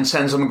force and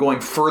sends them going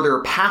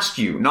further past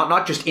you,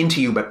 not just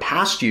into you, but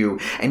past you,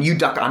 and you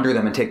duck under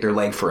them and take their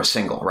leg for a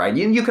single, right?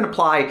 You can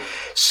apply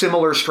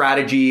similar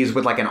strategies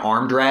with like an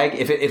arm drag.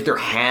 If their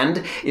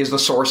hand is the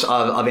source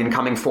of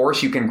incoming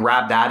force, you can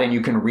grab that and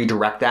you can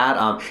redirect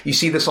that. You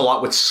see this a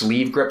lot with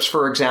sleeve grips,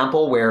 for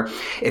example, where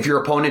if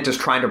your opponent is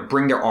trying to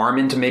bring their arm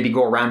in to maybe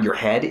go around your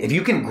head, if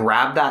you can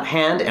grab that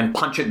hand and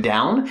punch it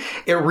down,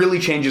 it really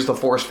changes the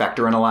force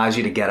vector and allows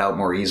you to get out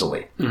more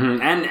easily.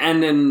 Mm-hmm.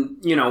 And then,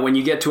 when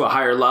you get to a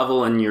higher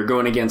level and you're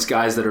going against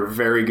guys that are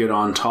very good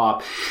on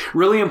top,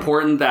 really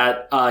important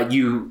that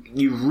you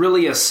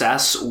really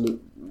assess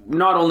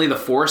not only the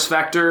force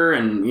vector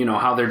and,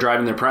 how they're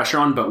driving their pressure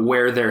on, but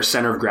where their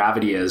center of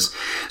gravity is.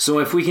 So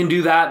if we can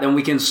do that, then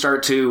we can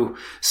start to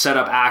set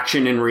up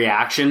action and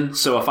reaction.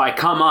 So if I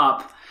come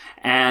up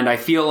and I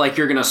feel like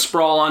you're going to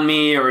sprawl on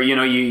me, or,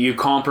 you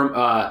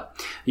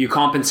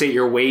compensate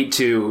your weight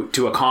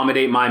to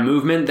accommodate my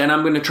movement, then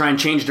I'm going to try and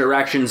change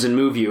directions and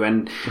move you.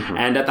 And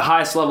at the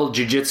highest level,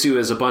 jiu-jitsu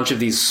is a bunch of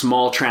these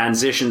small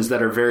transitions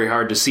that are very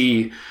hard to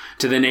see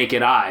to the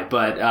naked eye,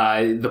 but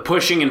the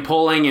pushing and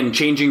pulling and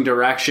changing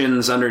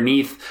directions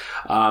underneath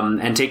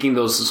and taking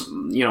those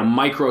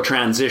micro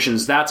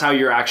transitions, that's how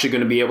you're actually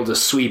going to be able to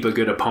sweep a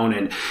good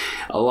opponent.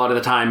 A lot of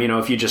the time,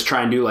 if you just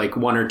try and do like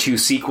one or two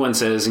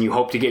sequences and you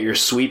hope to get your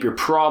sweep, you're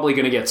probably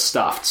going to get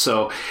stuffed.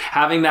 So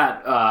having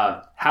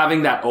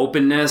that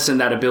openness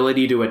and that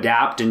ability to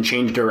adapt and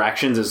change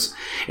directions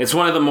it's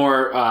one of the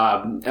more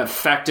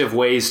effective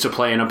ways to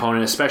play an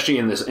opponent, especially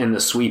in the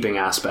sweeping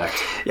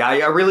aspect. Yeah,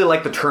 I really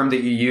like the term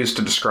that you use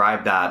to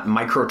describe that,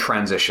 micro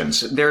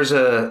transitions. There's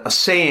a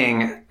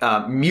saying,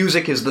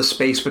 music is the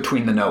space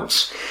between the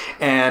notes.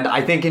 And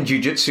I think in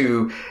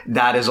jiu-jitsu,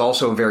 that is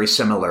also very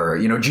similar.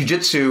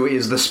 Jiu-jitsu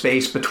is the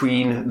space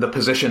between the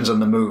positions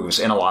and the moves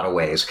in a lot of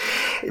ways.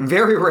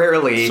 Very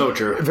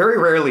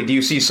rarely do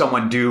you see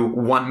someone do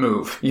one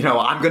move.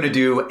 I'm going to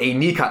do a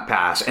knee cut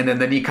pass, and then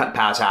the knee cut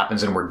pass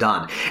happens and we're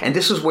done. And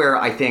this is where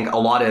I think a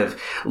lot of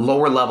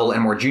lower level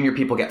and more junior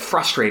people get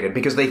frustrated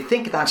because they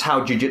think that's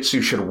how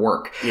jiu-jitsu should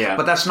work. Yeah.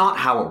 But that's not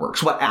how it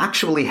works. What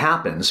actually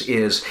happens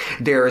is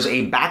there's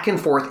a back and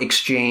forth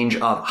exchange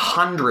of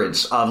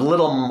hundreds of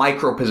little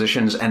micro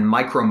positions and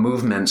micro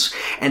movements.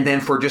 And then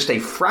for just a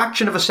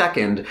fraction of a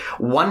second,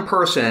 one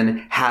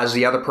person has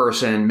the other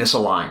person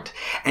misaligned.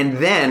 And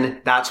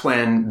then that's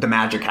when the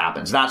magic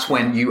happens. That's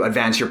when you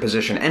advance your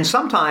position. And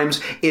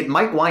sometimes it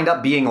might wind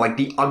up being like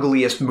the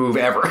ugliest move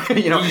ever.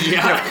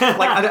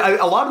 Like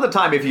a lot of the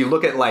time, if you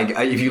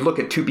look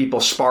at two people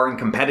sparring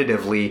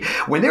competitively,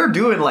 when they're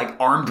doing like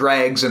arm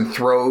drags and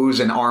throws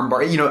and arm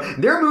bar,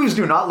 their moves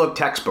do not look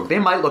textbook. They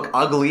might look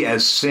ugly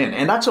as sin.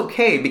 And that's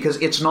okay because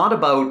it's not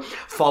about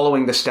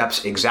following the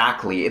steps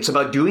exactly. It's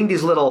about doing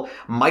these little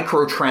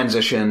micro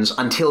transitions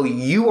until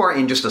you are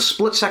in just a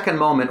split second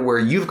moment where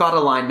you've got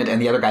alignment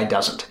and the other guy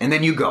doesn't. And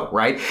then you go,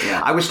 right?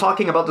 Yeah. I was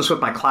talking about this with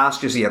my class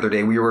just the other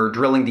day. We were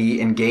drilling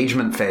the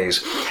engagement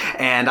phase,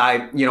 and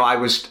I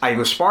was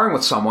sparring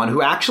with someone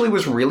who actually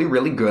was really,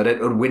 really good at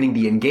winning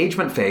the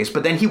engagement phase,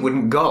 but then he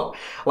wouldn't go.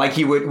 Like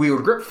we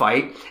would grip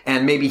fight,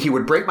 and maybe he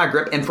would break my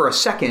grip, and for a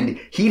second,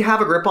 he'd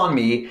have a grip on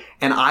me,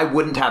 and I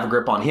wouldn't have a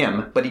grip on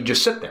him, but he'd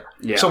just sit there.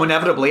 Yeah. So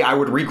inevitably, I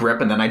would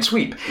regrip, and then I'd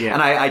sweep. Yeah.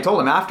 And I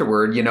told him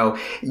afterward,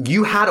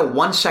 you had a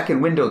 1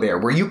 second window there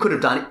where you could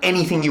have done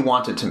anything you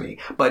wanted to me,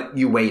 but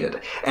you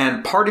waited.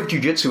 And part of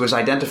jiu-jitsu is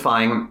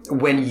identifying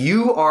when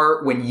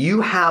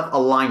you have have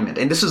alignment,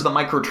 and this is the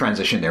micro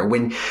transition there,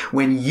 when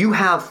you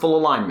have full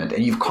alignment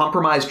and you've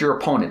compromised your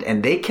opponent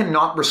and they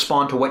cannot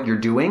respond to what you're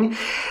doing,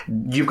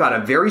 you've got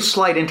a very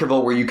slight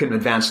interval where you can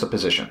advance the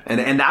position.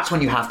 And that's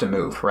when you have to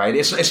move, right?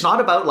 It's not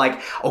about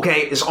like,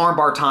 okay, it's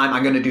armbar time,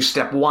 I'm going to do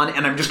step one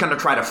and I'm just going to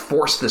try to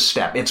force this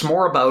step. It's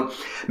more about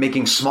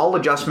making small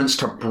adjustments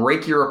to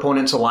break your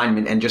opponent's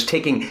alignment and just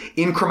taking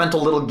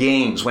incremental little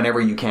gains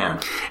whenever you can.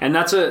 And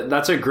that's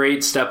a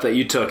great step that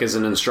you took as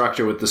an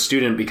instructor with the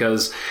student,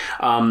 because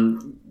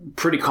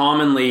pretty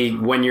commonly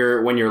when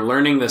you're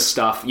learning this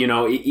stuff, you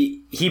know,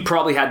 he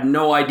probably had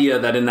no idea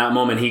that in that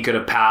moment he could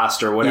have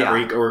passed or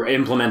whatever, or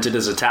implemented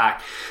his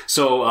attack.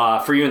 So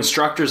for you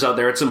instructors out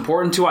there, it's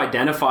important to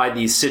identify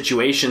these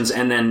situations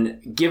and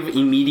then give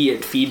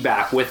immediate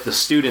feedback with the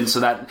student so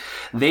that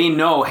they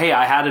know, hey,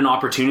 I had an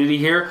opportunity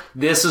here.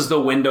 This is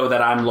the window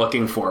that I'm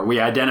looking for. We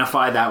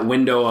identify that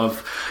window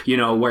of, you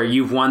know, where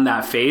you've won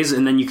that phase,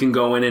 and then you can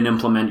go in and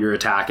implement your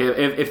attack.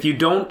 If you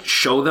don't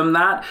show them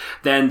that,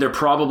 then they're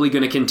probably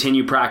going to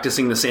continue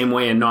practicing the same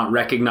way and not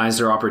recognize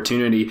their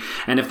opportunity.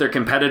 And if they're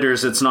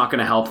competitors, it's not going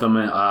to help them,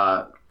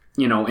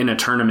 you know, in a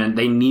tournament.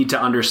 They need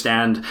to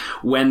understand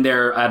when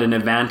they're at an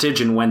advantage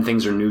and when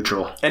things are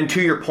neutral. And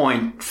to your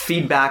point,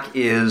 feedback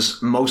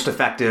is most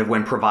effective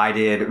when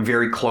provided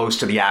very close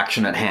to the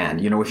action at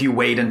hand. You know, if you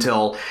wait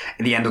until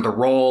the end of the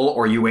roll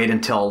or you wait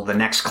until the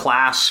next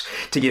class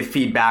to give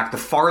feedback, the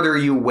farther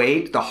you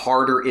wait, the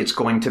harder it's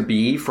going to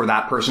be for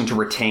that person to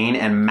retain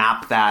and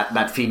map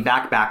that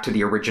feedback back to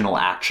the original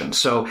action.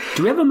 So,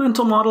 do we have a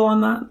mental model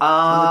on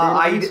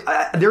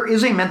that? There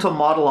is a mental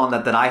model on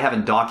that I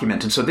haven't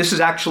documented. So this is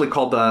actually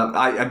called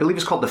I believe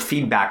it's called the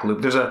feedback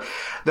loop. There's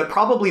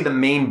probably the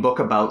main book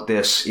about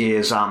this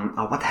is,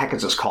 what the heck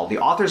is this called? The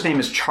author's name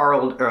is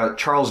Charles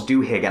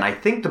Duhigg, and I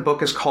think the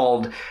book is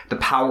called The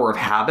Power of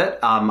Habit.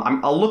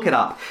 I'll look it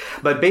up.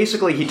 But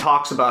basically he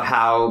talks about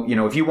how, you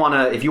know, if you want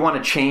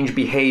to change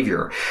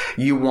behavior,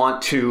 you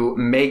want to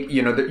make,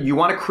 you know, you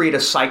want to create a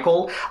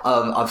cycle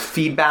of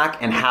feedback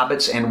and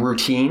habits and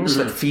routines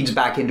that feeds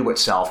back into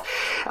itself.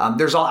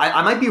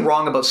 I might be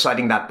wrong about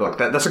citing that book.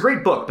 That's a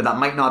great book, but that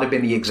might not have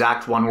been the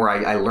exact one where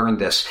I learned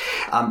this.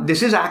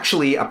 This is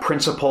actually a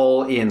principle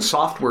in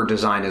software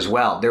design as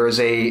well. There is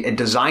a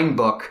design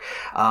book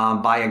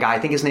by a guy, I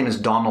think his name is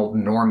Donald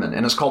Norman,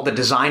 and it's called The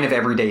Design of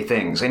Everyday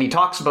Things. And he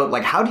talks about,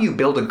 like, how do you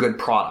build a good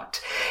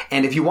product?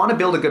 And if you want to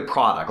build a good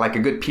product, like a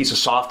good piece of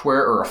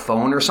software or a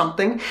phone or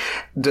something,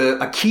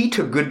 a key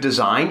to good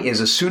design is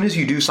as soon as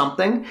you do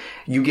something,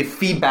 you give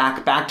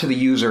feedback back to the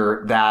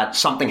user that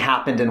something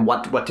happened and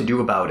what to do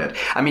about it.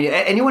 I mean,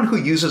 anyone who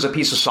uses a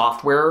piece of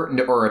software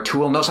or a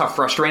tool knows how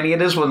frustrating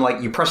it is when,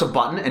 like, you press a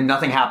button and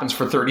nothing happens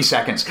for 30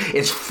 seconds.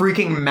 It's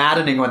freaking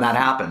maddening when that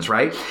happens,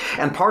 right?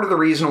 And part of the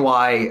reason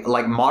why,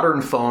 like,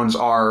 modern phones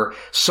are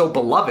so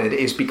beloved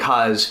is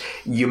because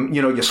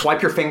you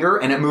swipe your finger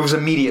and it moves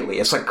immediately.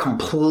 It's like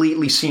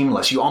completely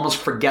seamless. You almost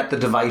forget the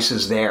device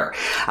is there.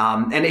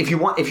 And if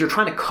you're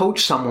trying to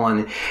coach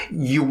someone,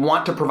 you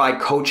want to provide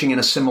coaching in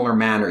a similar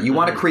manner. You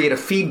want to create a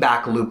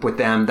feedback loop with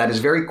them that is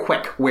very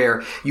quick,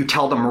 where you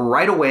tell them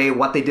right away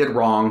what they did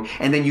wrong,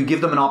 and then you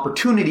give them an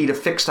opportunity to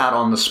fix that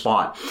on the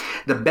spot.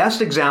 The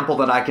best example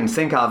that I can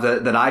think of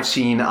that I've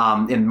seen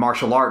in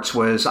martial arts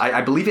was,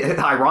 I believe,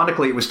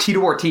 ironically, it was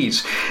Tito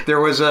Ortiz. There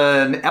was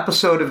an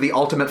episode of The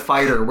Ultimate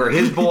Fighter where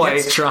his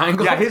boy,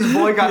 his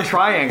boy got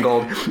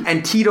triangled,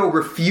 and Tito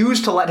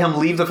refused to let him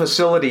leave the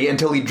facility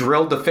until he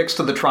drilled the fix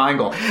to the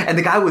triangle. And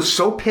the guy was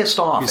so pissed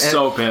off. He's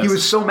so pissed. He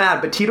was so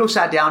mad. But Tito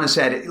sat down and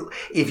said,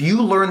 if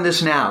you learn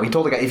this now, he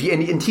told the guy,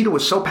 and Tito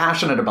was so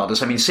passionate about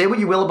this. I mean, say what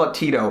you will about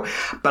Tito,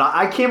 but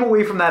I came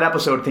away from that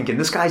episode thinking,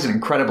 this guy's an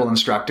incredible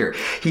instructor.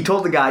 He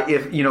told the guy,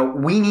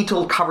 we need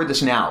to cover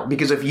this now,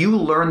 because if you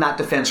learn that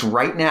defense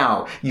right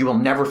now, you will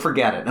never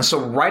forget it. And so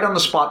right on the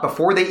spot,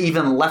 before they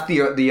even left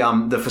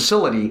the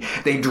facility,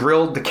 they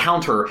drilled the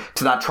counter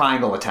to that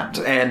triangle attempt.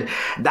 And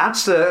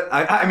that's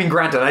I mean,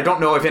 granted, I don't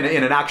know if in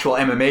an actual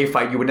MMA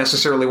fight you would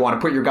necessarily want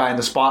to put your guy in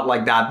the spot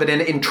like that, but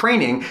in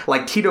training,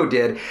 like Tito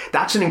did,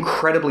 that's an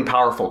incredibly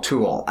powerful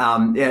tool.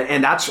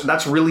 And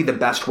that's really the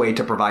best way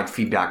to provide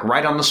feedback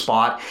right on the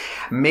spot.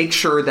 Make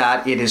sure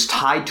that it is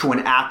tied to an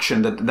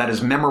action that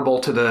is memorable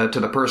to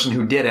the person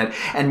who did it,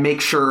 and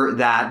make sure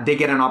that they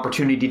get an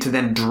opportunity to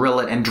then drill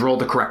it and drill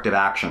the corrective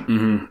action.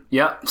 Mm-hmm.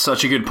 Yeah,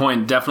 such a good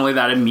point. Definitely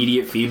that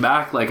immediate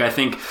feedback. Like, I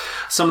think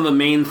some of the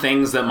main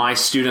things that my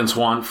students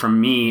want from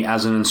me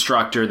as an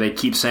instructor, they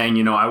keep saying,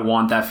 I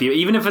want that feedback,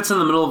 even if it's in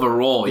the middle of a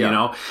roll,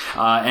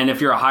 and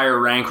if you're a higher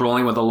rank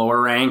rolling with a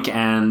lower rank,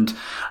 and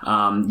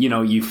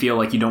you feel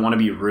like you don't want to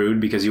be rude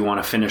because you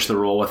want to finish the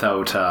roll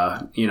without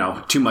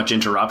too much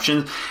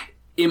interruption.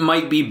 it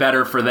might be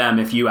better for them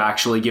if you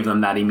actually give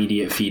them that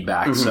immediate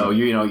feedback. Mm-hmm. So,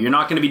 you're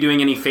not going to be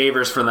doing any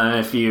favors for them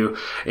if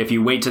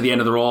you wait to the end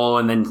of the roll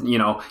and then,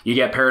 you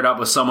get paired up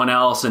with someone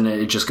else and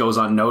it just goes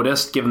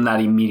unnoticed. Give them that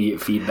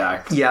immediate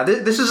feedback. Yeah,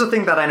 this is a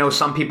thing that I know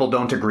some people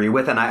don't agree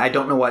with, and I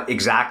don't know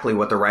exactly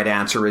what the right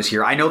answer is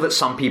here. I know that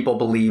some people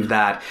believe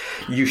that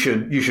you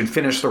should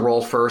finish the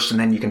roll first and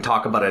then you can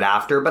talk about it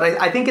after, but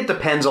I think it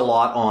depends a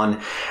lot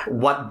on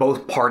what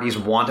both parties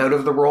want out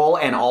of the roll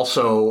and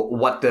also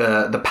what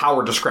the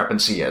power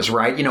discrepancy is,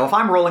 right? If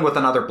I'm rolling with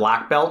another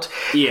black belt,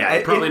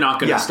 probably not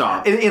going to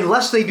stop.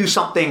 Unless they do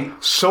something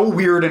so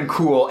weird and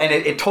cool, and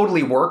it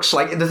totally works.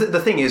 Like, the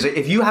thing is,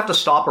 if you have to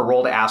stop a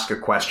roll to ask a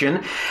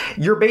question,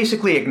 you're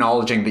basically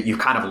acknowledging that you've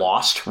kind of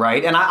lost,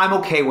 right? And I'm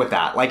okay with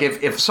that. Like,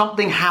 if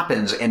something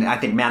happens and I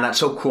think, man, that's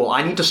so cool,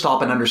 I need to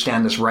stop and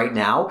understand this right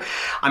now,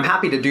 I'm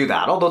happy to do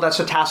that. Although that's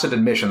a tacit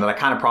admission that I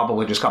kind of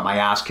probably just got my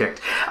ass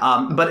kicked.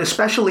 But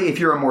especially if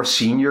you're a more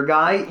senior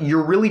guy,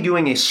 you're really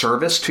doing a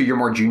service to your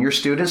more junior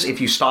students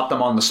if you stop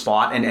them on the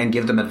spot and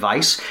give them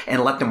advice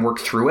and let them work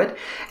through it.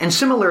 And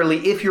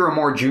similarly, if you're a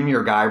more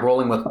junior guy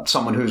rolling with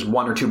someone who's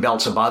one or two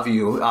belts above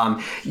you,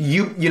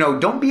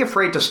 don't be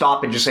afraid to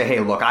stop and just say, hey,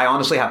 look, I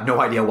honestly have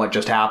no idea what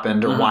just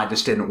happened or why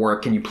this didn't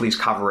work. Can you please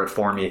cover it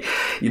for me?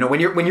 When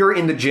you're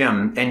in the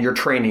gym and you're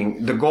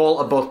training, the goal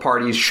of both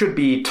parties should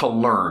be to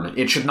learn.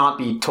 It should not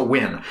be to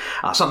win.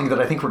 Something that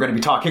I think we're going to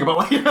be talking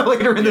about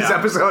later in this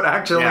episode,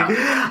 actually.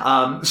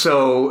 Yeah.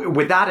 So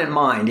with that in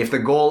mind, if the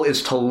goal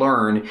is to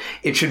learn,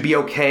 it should be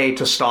okay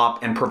to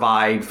stop and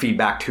provide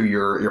feedback to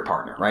your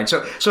partner, right?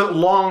 So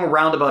long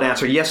roundabout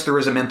answer. Yes, there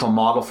is a mental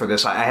model for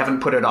this. I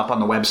haven't put it up on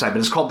the website, but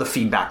it's called the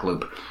feedback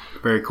loop.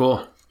 Very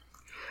cool.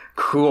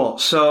 Cool.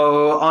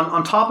 So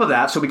on top of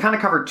that, so we kind of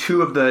covered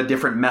two of the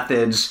different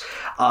methods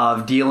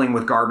of dealing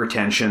with guard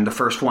retention. The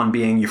first one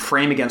being you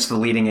frame against the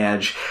leading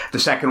edge. The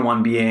second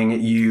one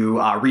being you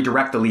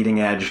redirect the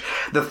leading edge.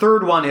 The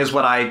third one is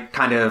what I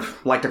kind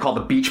of like to call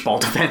the beach ball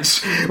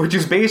defense, which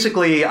is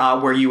basically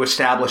where you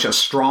establish a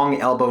strong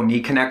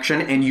elbow-knee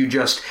connection and you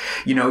just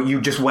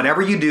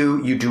whatever you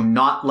do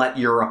not let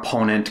your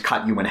opponent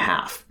cut you in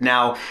half.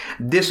 Now,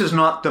 this is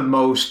not the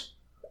most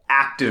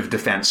active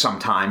defense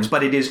sometimes,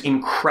 but it is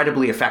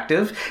incredibly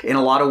effective in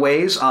a lot of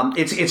ways.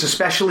 It's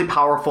especially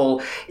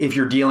powerful if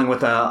you're dealing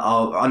with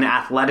an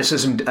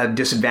athleticism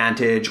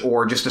disadvantage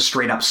or just a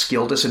straight up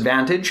skill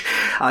disadvantage.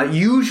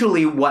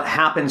 Usually what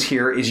happens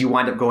here is you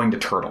wind up going to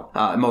turtle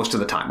most of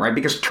the time, right?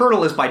 Because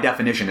turtle is by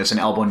definition, it's an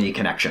elbow-knee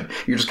connection.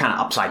 You're just kind of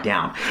upside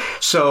down.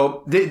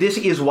 So this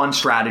is one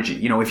strategy.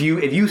 If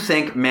you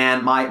think,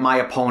 man, my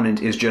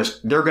opponent is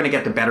just, they're going to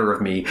get the better of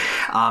me.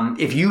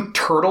 If you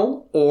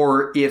turtle,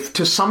 or if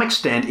to some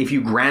extent, if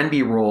you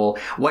Granby roll,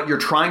 what you're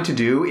trying to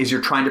do is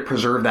you're trying to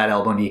preserve that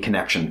elbow-knee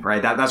connection,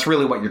 right? That's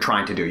really what you're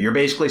trying to do. You're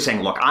basically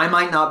saying, look, I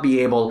might not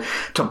be able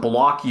to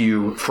block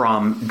you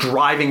from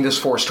driving this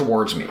force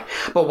towards me,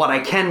 but what I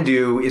can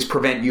do is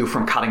prevent you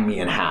from cutting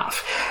me in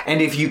half.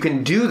 And if you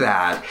can do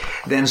that,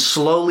 then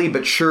slowly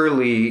but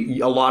surely,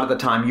 a lot of the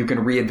time, you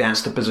can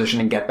re-advance the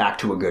position and get back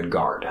to a good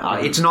guard.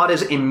 It's not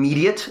as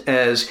immediate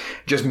as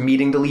just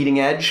meeting the leading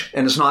edge,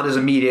 and it's not as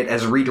immediate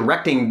as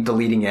redirecting the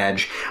leading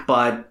edge,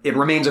 but it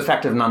remains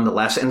effective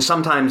nonetheless, and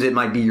sometimes it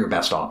might be your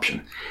best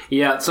option.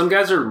 Yeah, some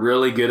guys are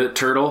really good at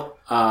turtle,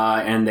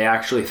 and they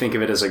actually think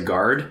of it as a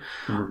guard.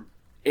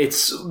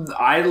 Mm-hmm.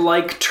 I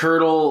like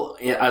turtle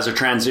as a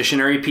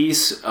transitionary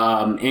piece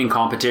in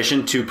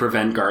competition to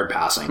prevent guard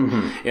passing.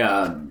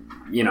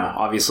 Mm-hmm.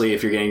 Obviously,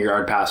 if you're getting a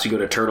guard pass, you go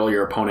to turtle,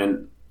 your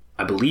opponent,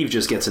 I believe,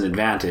 just gets an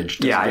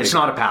advantage. Yeah, it's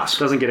not a pass.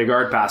 Doesn't get a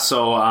guard pass.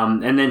 So,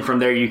 and then from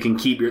there you can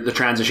keep the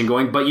transition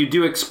going, but you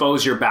do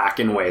expose your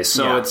back in ways.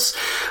 So It's,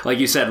 like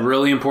you said,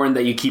 really important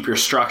that you keep your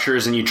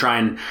structures and you try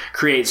and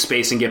create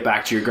space and get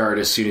back to your guard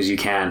as soon as you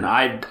can.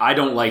 I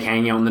don't like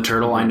hanging out in the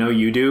turtle. I know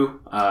you do.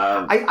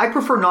 I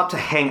prefer not to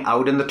hang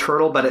out in the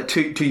turtle, but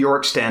to your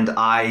extent,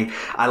 I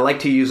like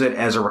to use it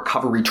as a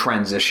recovery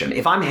transition.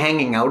 If I'm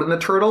hanging out in the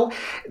turtle,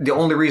 the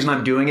only reason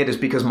I'm doing it is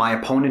because my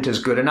opponent is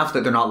good enough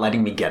that they're not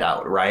letting me get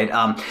out, right?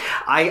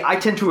 I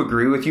tend to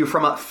agree with you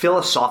from a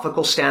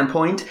philosophical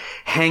standpoint.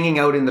 Hanging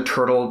out in the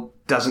turtle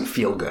doesn't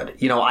feel good.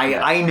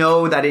 I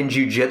know that in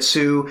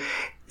jiu-jitsu,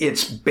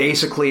 it's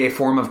basically a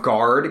form of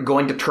guard.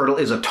 Going to turtle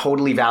is a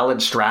totally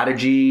valid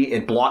strategy.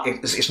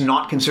 It's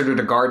not considered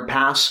a guard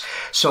pass.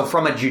 So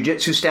from a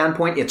jiu-jitsu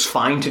standpoint, it's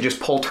fine to just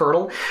pull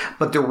turtle.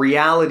 But the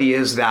reality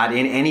is that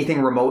in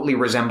anything remotely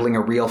resembling a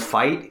real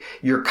fight,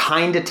 you're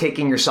kind of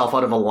taking yourself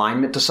out of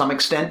alignment to some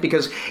extent,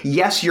 because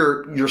yes,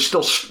 you're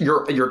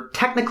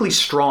technically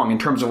strong in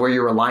terms of where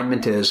your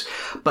alignment is,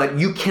 but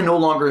you can no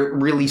longer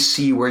really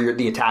see where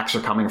the attacks are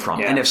coming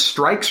from. Yeah. And if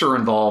strikes are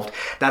involved,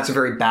 that's a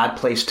very bad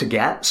place to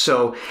get.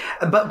 So,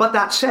 but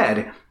that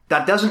said,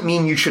 that doesn't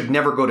mean you should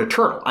never go to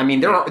turtle. I mean,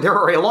 there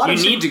are a lot of...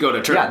 You need to go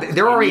to turtle. Yeah,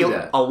 there are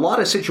a lot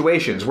of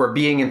situations where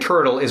being in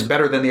turtle is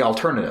better than the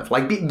alternative.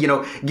 Like,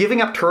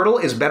 giving up turtle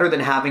is better than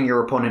having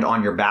your opponent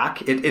on your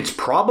back. It's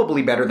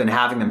probably better than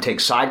having them take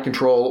side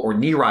control or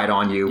knee ride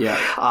on you,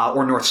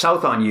 or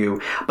north-south on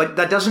you. But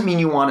that doesn't mean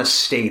you want to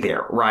stay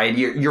there, right?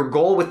 Your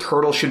goal with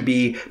turtle should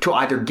be to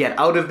either get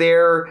out of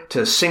there,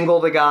 to single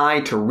the guy,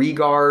 to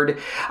re-guard.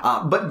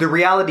 But the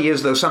reality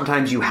is, though,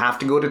 sometimes you have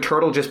to go to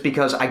turtle just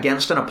because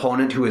against an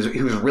opponent who's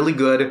really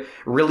good,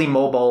 really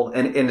mobile,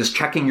 and is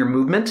checking your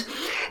movement,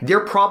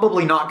 they're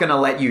probably not going to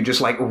let you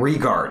just like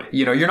re-guard.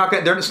 You're not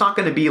going. It's not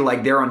going to be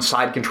like they're on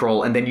side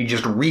control and then you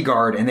just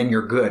re-guard and then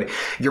you're good.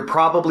 You're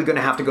probably going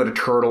to have to go to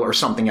turtle or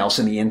something else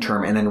in the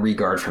interim and then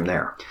re-guard from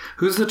there.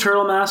 Who's the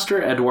turtle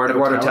master? Eduardo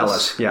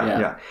Tellez.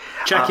 Yeah.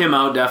 Check him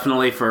out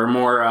definitely for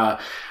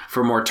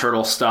more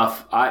turtle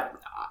stuff.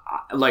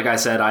 Like I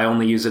said, I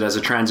only use it as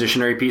a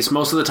transitionary piece.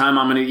 Most of the time,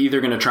 I'm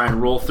either going to try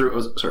and roll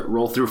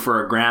through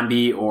for a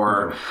Granby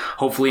or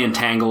hopefully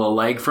entangle a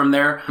leg from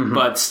there. Mm-hmm.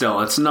 But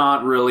still, it's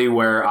not really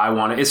where I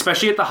want it,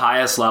 especially at the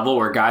highest level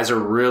where guys are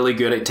really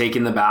good at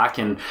taking the back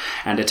and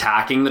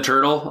attacking the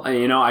turtle.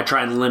 I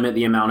try and limit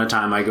the amount of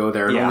time I go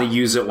there and only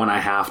use it when I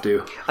have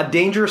to. A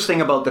dangerous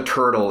thing about the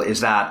turtle is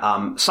that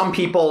some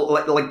people,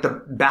 like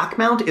the back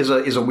mount is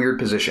a weird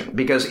position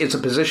because it's a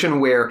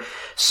position where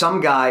some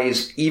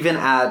guys, even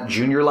at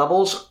junior levels,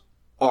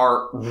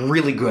 are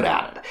really good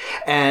at it.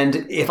 And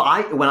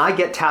when I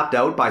get tapped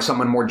out by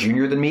someone more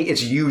junior than me,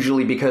 it's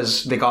usually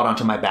because they got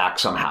onto my back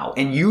somehow.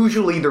 And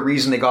usually the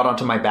reason they got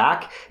onto my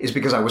back is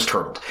because I was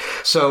turtled.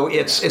 So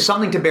it's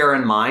something to bear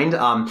in mind.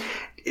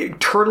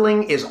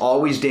 Turtling is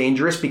always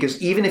dangerous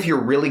because even if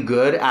you're really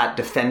good at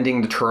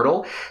defending the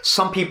turtle,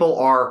 some people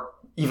are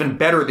even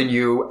better than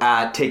you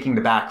at taking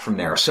the back from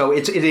there. So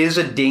it is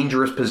a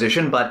dangerous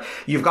position, but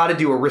you've got to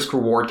do a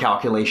risk-reward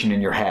calculation in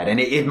your head, and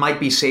it might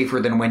be safer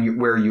than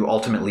where you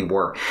ultimately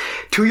were.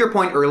 To your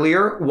point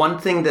earlier, one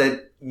thing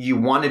that you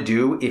want to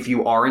do if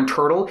you are in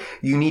turtle,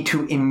 you need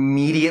to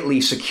immediately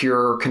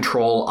secure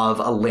control of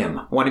a limb,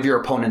 one of your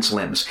opponent's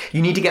limbs.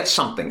 You need to get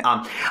something.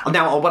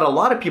 Now, what a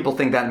lot of people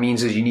think that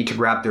means is you need to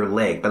grab their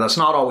leg, but that's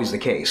not always the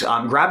case.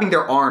 Grabbing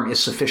their arm is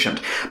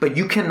sufficient, but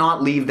you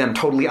cannot leave them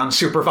totally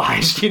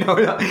unsupervised.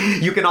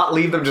 You cannot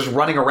leave them just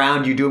running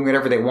around you doing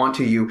whatever they want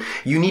to you.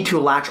 You need to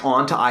latch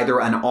on to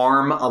either an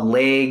arm, a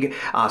leg,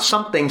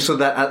 something so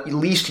that at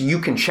least you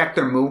can check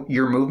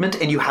your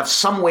movement and you have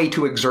some way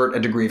to exert a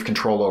degree of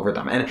control over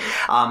them. And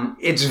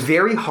it's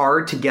very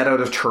hard to get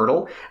out of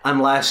turtle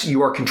unless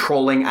you are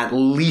controlling at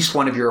least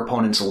one of your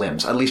opponent's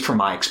limbs, at least from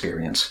my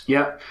experience.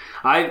 Yeah.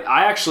 I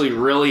actually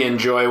really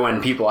enjoy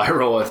when I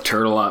roll with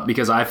turtle up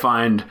because I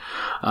find,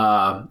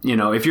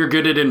 if you're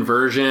good at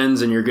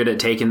inversions and you're good at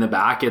taking the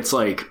back, it's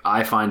like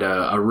I find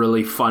a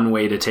really fun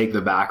way to take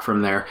the back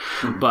from there.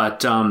 Mm-hmm.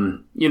 But,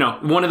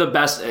 one of the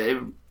best...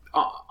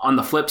 on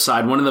the flip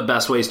side, one of the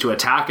best ways to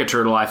attack a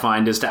turtle, I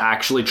find, is to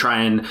actually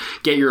try and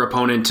get your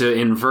opponent to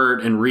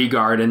invert and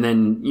re-guard and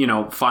then,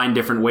 find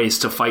different ways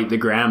to fight the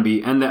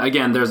Granby. And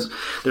again, there's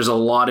a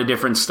lot of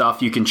different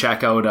stuff. You can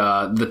check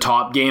out the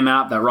Top Game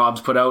app that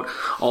Rob's put out.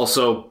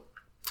 Also,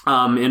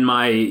 in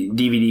my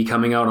DVD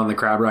coming out on the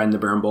crab ride and the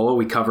Barambola,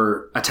 we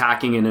cover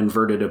attacking an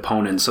inverted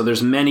opponent. So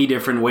there's many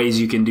different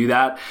ways you can do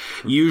that.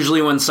 Usually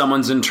when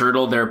someone's in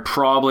turtle, they're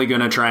probably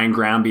going to try and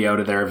Granby out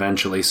of there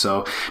eventually.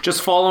 So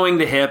just following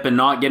the hip and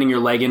not getting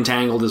your leg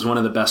entangled is one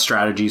of the best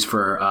strategies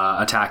for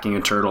attacking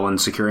a turtle and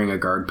securing a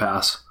guard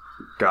pass.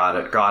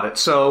 Got it.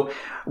 So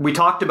we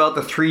talked about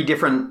the three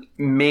different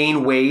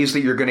main ways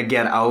that you're going to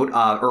get out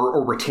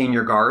or retain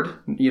your guard.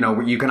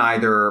 You can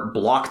either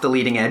block the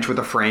leading edge with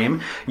a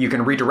frame, you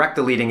can redirect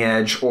the leading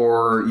edge,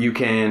 or you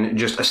can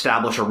just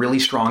establish a really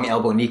strong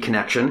elbow-knee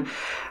connection.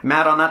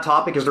 Matt, on that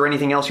topic, is there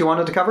anything else you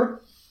wanted to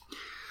cover?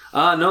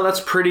 No,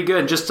 that's pretty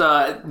good. Just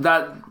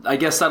that, I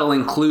guess that'll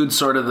include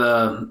sort of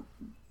the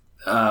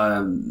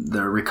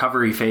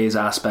recovery phase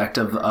aspect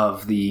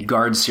of the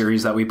guard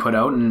series that we put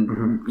out.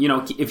 And,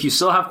 if you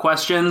still have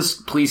questions,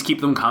 please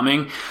keep them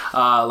coming.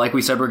 Like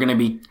we said, we're going to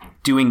be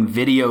doing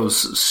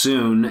videos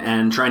soon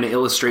and trying to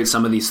illustrate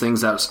some of these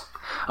things that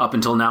up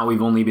until now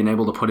we've only been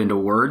able to put into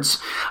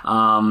words.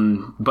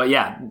 But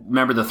yeah,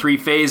 remember the three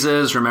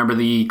phases, remember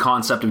the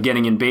concept of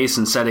getting in base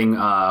and setting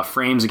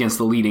frames against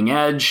the leading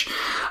edge.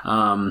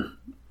 The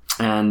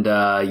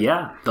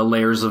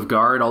layers of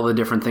guard, all the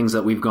different things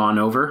that we've gone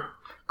over.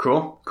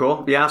 Cool.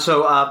 Yeah,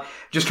 so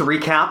just to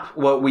recap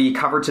what we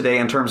covered today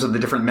in terms of the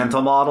different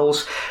mental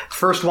models.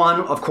 First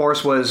one, of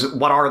course, was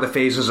what are the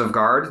phases of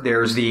guard?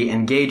 There's the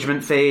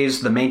engagement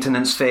phase, the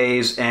maintenance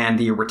phase, and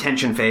the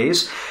retention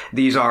phase.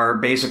 These are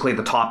basically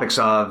the topics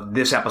of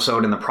this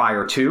episode and the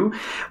prior two.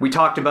 We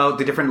talked about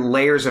the different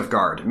layers of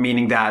guard,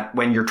 meaning that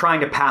when you're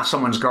trying to pass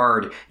someone's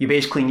guard, you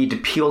basically need to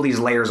peel these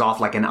layers off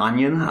like an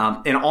onion.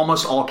 In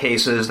almost all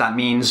cases, that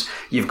means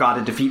you've got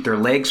to defeat their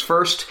legs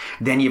first,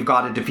 then you've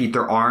got to defeat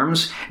their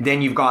arms,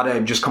 then you've got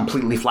to just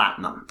completely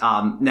flatten them.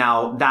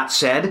 Now, that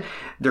said,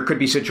 There could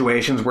be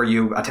situations where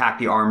you attack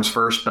the arms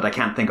first, but I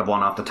can't think of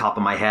one off the top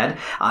of my head.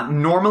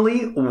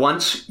 Normally,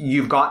 once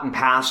you've gotten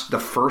past the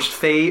first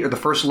phase or the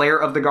first layer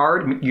of the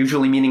guard,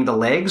 usually meaning the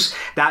legs,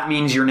 that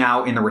means you're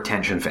now in the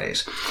retention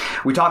phase.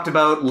 We talked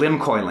about limb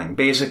coiling,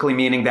 basically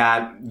meaning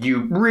that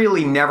you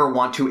really never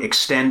want to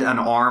extend an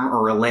arm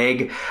or a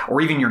leg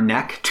or even your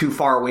neck too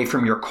far away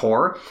from your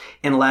core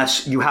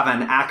unless you have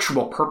an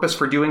actual purpose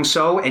for doing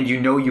so and you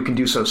know you can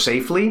do so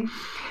safely.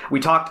 We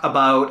talked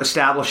about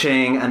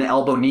establishing an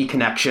elbow-knee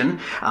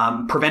connection,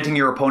 preventing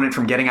your opponent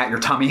from getting at your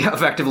tummy,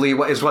 effectively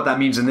is what that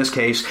means in this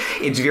case.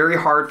 It's very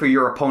hard for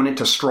your opponent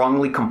to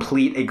strongly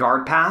complete a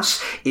guard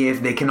pass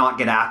if they cannot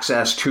get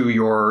access to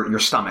your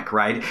stomach,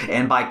 right?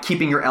 And by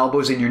keeping your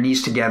elbows and your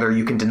knees together,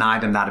 you can deny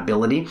them that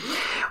ability.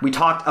 We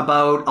talked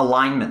about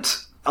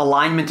alignment.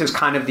 Alignment is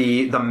kind of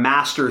the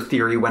master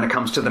theory when it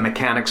comes to the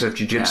mechanics of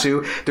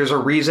jiu-jitsu. Yeah. There's a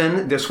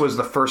reason this was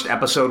the first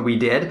episode we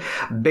did.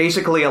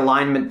 Basically,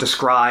 alignment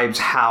describes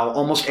how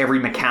almost every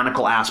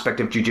mechanical aspect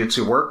of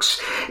jiu-jitsu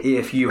works.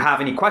 If you have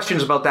any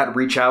questions about that,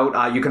 reach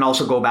out. You can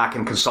also go back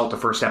and consult the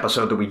first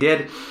episode that we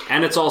did.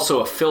 And it's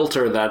also a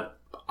filter that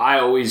I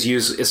always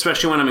use,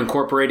 especially when I'm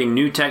incorporating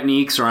new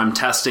techniques or I'm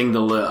testing the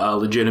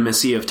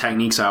legitimacy of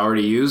techniques I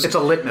already use. It's a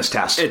litmus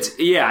test.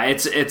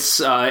 It's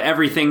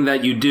everything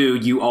that you do.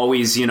 You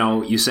always,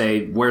 you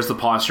say, where's the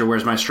posture?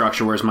 Where's my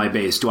structure? Where's my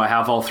base? Do I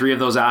have all three of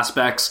those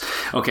aspects?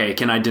 Okay,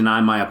 can I deny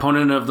my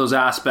opponent of those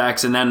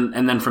aspects? And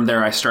then from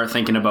there, I start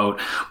thinking about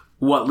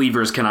what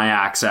levers can I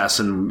access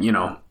and,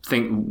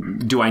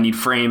 think, do I need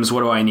frames?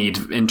 What do I need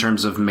in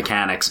terms of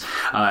mechanics?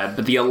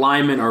 But the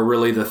alignment are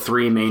really the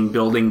three main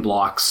building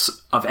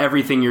blocks of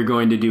everything you're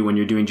going to do when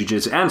you're doing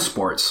jiu-jitsu and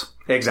sports.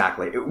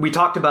 Exactly. We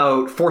talked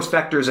about force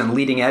vectors and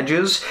leading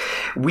edges.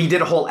 We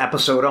did a whole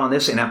episode on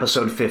this in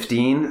episode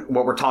 15.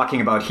 What we're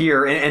talking about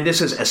here, and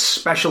this is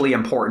especially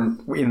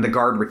important in the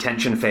guard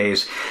retention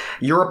phase,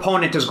 your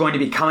opponent is going to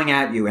be coming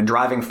at you and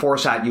driving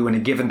force at you in a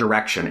given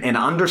direction. And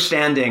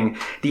understanding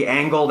the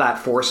angle that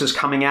force is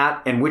coming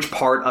at and which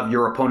part of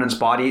your opponent's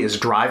body is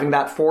driving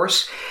that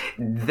force,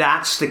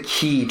 that's the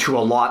key to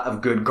a lot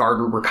of good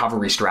guard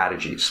recovery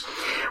strategies.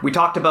 We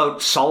talked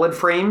about solid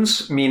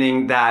frames,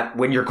 meaning that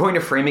when you're going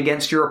to frame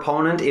against your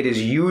opponent, it is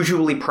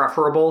usually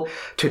preferable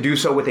to do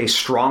so with a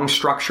strong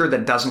structure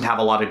that doesn't have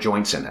a lot of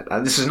joints in it.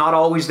 This is not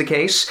always the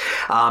case.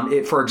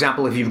 For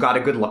example, if you've got a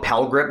good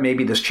lapel grip,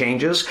 maybe this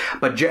changes.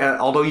 But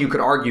although you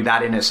could argue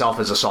that in itself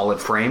is a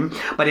solid frame,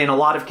 but in a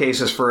lot of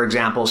cases, for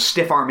example,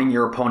 stiff arming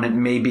your opponent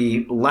may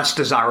be less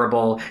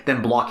desirable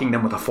than blocking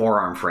them with a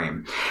forearm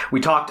frame. We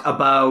talked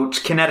about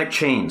kinetic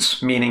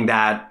chains, meaning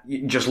that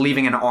just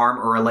leaving an arm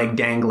or a leg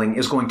dangling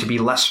is going to be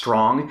less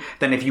strong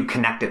than if you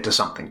connect it to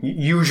something.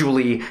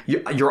 Usually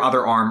your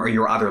other arm or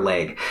your other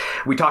leg.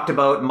 We talked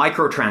about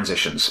micro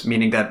transitions,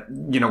 meaning that,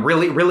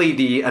 really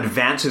the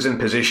advances in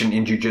position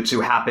in jiu-jitsu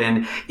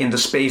happen in the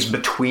space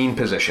between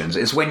positions.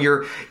 It's when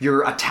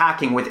you're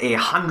attacking with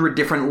 100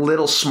 different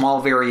little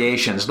small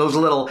variations. Those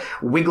little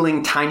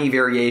wiggling tiny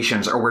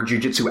variations are where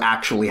jiu-jitsu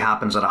actually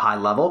happens at a high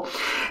level.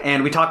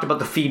 And we talked about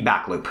the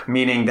feedback loop,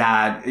 meaning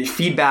that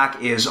feedback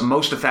is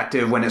most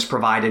effective when it's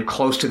provided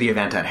close to the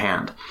event at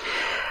hand.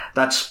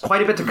 That's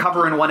quite a bit to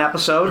cover in one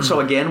episode. So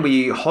again,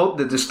 we hope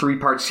that this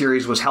 3-part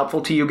series was helpful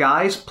to you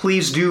guys.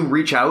 Please do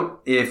reach out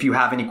if you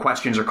have any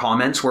questions or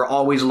comments. We're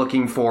always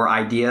looking for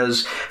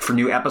ideas for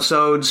new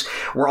episodes.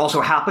 We're also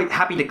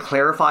happy to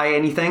clarify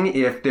anything.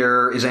 If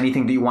there is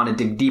anything that you want to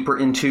dig deeper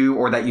into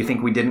or that you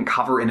think we didn't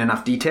cover in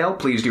enough detail,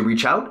 please do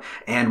reach out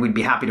and we'd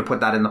be happy to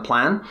put that in the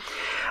plan.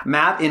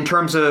 Matt, in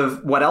terms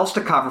of what else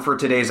to cover for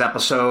today's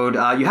episode,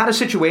 you had a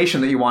situation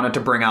that you wanted to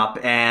bring up,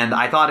 and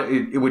I thought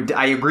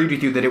I agreed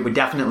with you that it would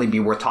definitely be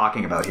worth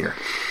talking about here.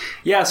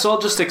 Yeah, so I'll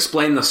just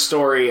explain the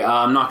story.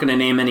 I'm not going to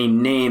name any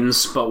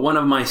names, but one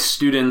of my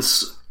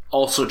students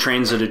also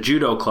trains at a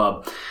judo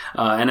club.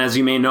 And as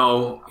you may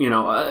know,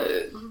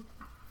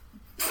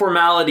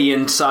 formality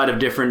inside of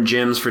different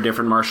gyms for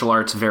different martial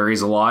arts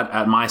varies a lot.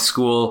 At my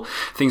school,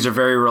 things are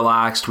very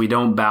relaxed. We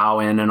don't bow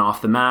in and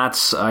off the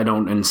mats. I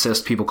don't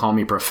insist people call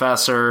me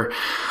professor,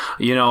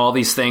 all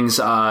these things.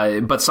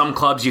 But some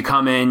clubs, you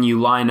come in, you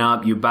line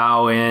up, you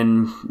bow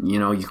in,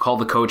 you call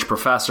the coach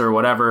professor,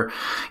 whatever.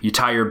 You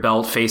tie your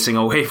belt facing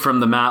away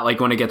from the mat,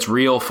 like when it gets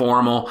real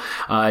formal.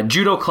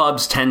 Judo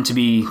clubs tend to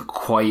be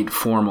quite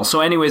formal.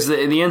 So anyways,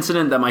 the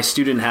incident that my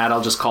student had,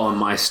 I'll just call him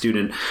my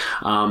student,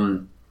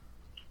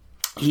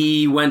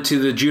 he went to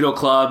the judo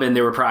club and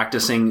they were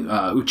practicing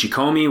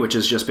uchikomi, which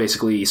is just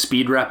basically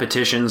speed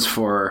repetitions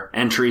for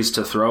entries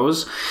to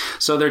throws.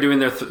 So they're doing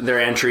their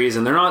entries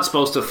and they're not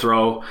supposed to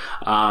throw.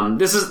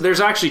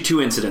 There's actually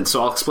 2 incidents,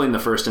 so I'll explain the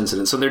first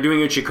incident. So they're doing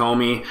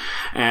uchikomi,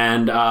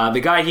 and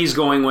the guy he's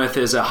going with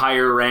is a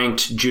higher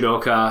ranked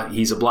judoka.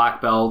 He's a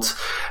black belt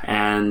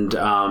and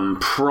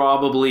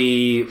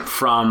probably the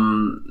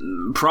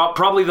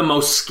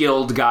most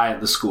skilled guy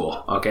at the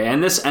school. Okay,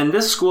 and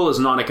this school is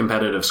not a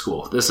competitive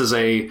school. This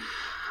is I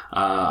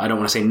don't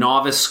want to say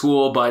novice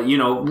school, but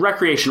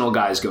recreational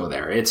guys go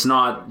there.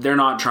 They're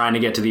not trying to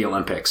get to the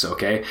Olympics,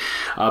 okay?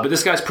 But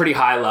this guy's pretty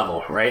high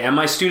level, right? And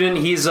my student,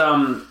 he's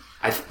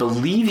I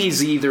believe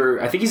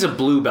I think he's a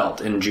blue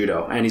belt in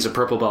judo, and he's a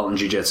purple belt in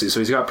jiu-jitsu, so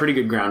he's got pretty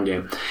good ground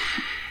game.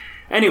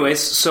 Anyways,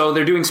 so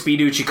they're doing speed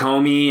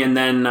uchikomi, and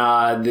then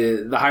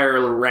the higher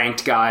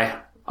ranked guy,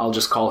 I'll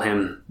just call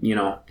him,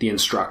 the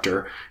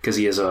instructor, because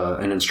he is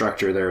an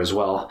instructor there as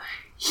well.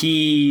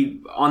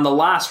 He, on the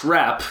last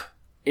rep,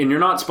 and you're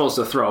not supposed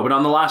to throw, but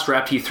on the last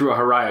rep, he threw a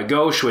Haraya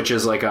Gauche, which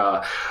is like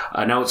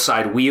an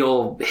outside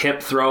wheel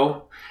hip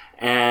throw,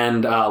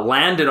 and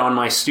landed on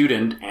my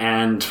student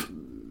and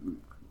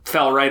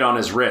fell right on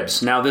his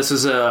ribs. Now, this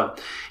is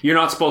you're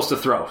not supposed to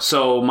throw.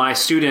 So my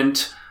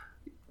student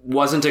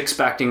wasn't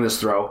expecting this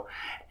throw.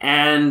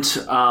 And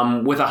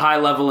with a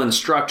high-level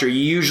instructor,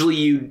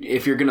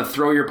 if you're going to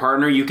throw your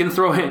partner, you can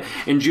throw him.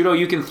 In judo,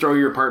 you can throw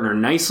your partner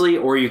nicely,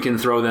 or you can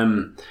throw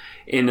them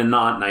in a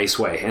not nice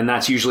way. And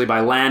that's usually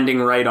by landing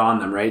right on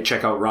them, right?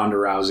 Check out Ronda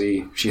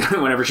Rousey.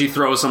 Whenever she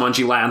throws someone,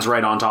 she lands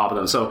right on top of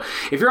them. So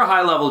if you're a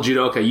high-level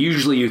judoka,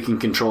 usually you can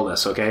control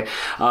this, okay?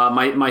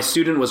 My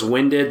student was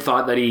winded,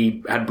 thought that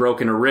he had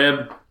broken a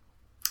rib,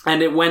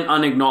 and it went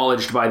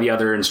unacknowledged by the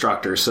other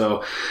instructor.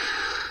 So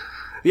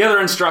the other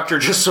instructor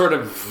just sort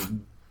of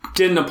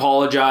didn't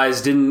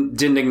apologize,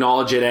 didn't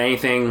acknowledge it,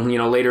 anything.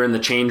 Later in the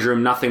change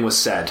room, nothing was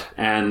said,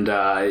 and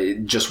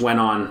it just went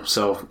on.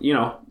 So,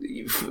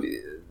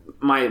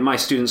 my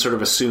student sort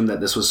of assumed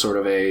that this was sort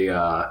of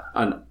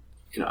a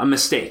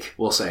mistake,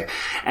 we'll say.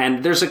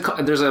 And there's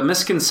a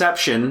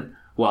misconception.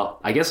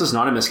 Well, I guess it's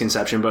not a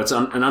misconception, but it's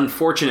an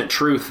unfortunate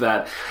truth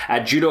that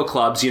at judo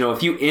clubs,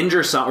 if you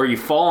injure or you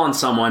fall on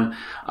someone,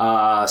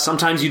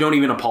 sometimes you don't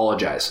even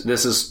apologize.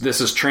 This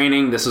is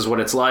training. This is what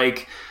it's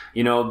like.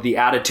 The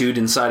attitude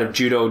inside of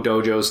judo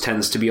dojos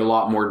tends to be a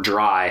lot more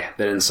dry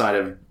than inside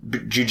of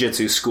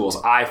jiu-jitsu schools,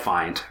 I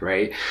find,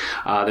 right?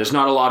 There's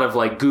not a lot of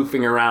like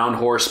goofing around,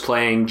 horse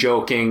playing,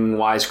 joking,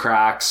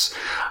 wisecracks,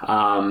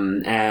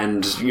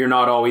 and you're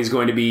not always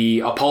going to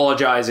be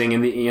apologizing,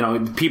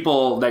 and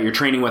people that you're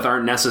training with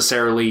aren't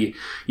necessarily,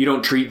 you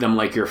don't treat them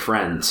like your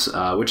friends,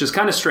 which is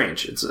kind of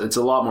strange. It's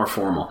a lot more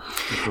formal.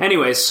 Mm-hmm.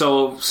 Anyways,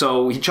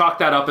 so he chalked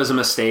that up as a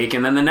mistake,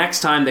 and then the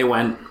next time they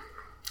went,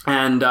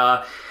 and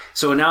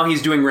so now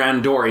he's doing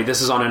randori.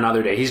 This is on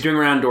another day. He's doing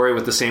randori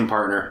with the same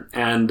partner.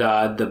 And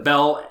the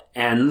bell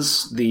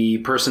ends. The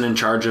person in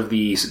charge of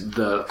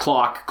the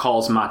clock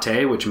calls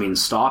mate, which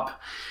means stop.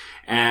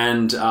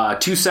 And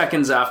 2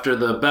 seconds after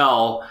the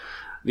bell,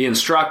 the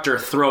instructor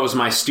throws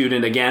my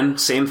student again.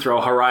 Same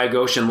throw, Haraya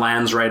Gauche, and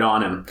lands right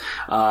on him,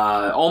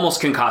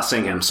 almost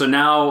concussing him. So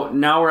now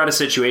we're at a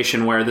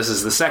situation where this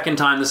is the second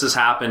time this has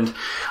happened.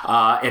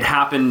 It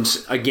happened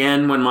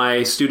again when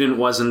my student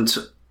wasn't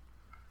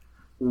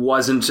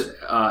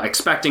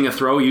expecting a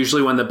throw.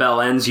 Usually when the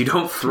bell ends, you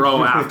don't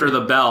throw after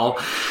the bell.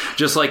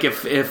 Just like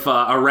if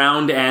a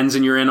round ends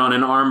and you're in on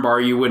an arm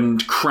bar, you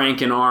wouldn't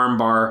crank an arm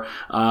bar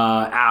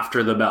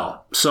after the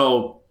bell.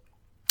 So,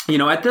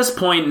 at this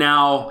point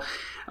now,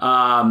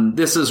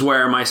 this is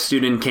where my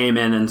student came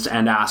in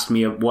and asked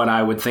me what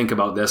I would think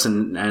about this,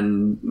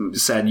 and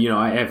said,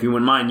 if you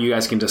wouldn't mind, you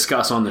guys can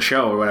discuss on the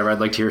show or whatever. I'd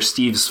like to hear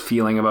Steve's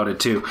feeling about it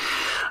too.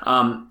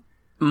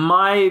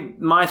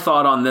 My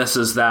thought on this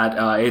is that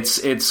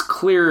it's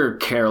clear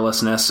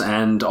carelessness,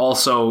 and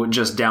also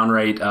just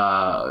downright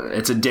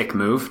it's a dick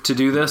move to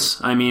do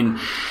this. I mean,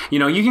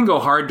 you can go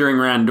hard during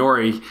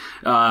randori.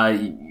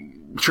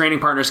 Training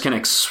partners can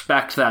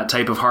expect that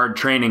type of hard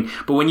training,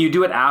 but when you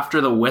do it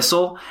after the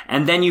whistle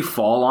and then you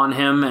fall on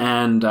him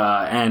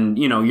and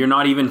you're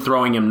not even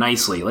throwing him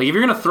nicely. Like if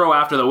you're going to throw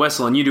after the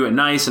whistle and you do it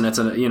nice and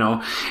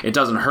it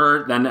doesn't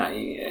hurt, then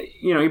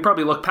you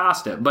probably look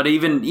past it. But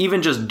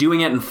even just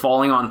doing it and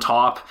falling on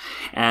top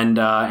and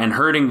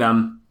hurting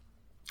them.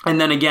 And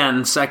then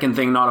again, second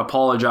thing, not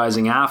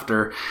apologizing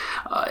after,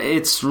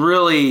 it's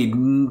really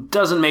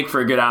doesn't make for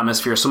a good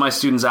atmosphere. So my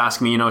students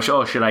ask me,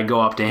 should I go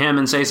up to him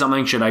and say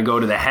something? Should I go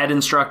to the head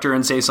instructor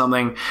and say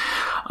something?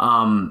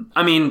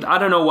 I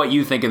don't know what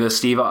you think of this,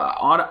 Steve.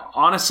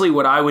 Honestly,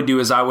 what I would do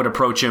is I would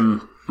approach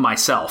him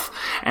myself.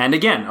 And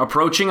again,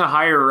 approaching a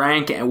higher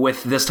rank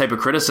with this type of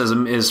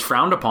criticism is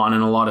frowned upon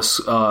in a lot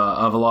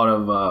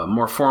of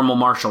more formal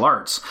martial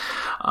arts.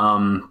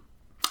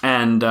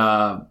 And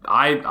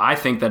I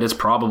think that it's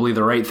probably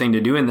the right thing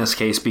to do in this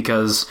case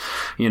because,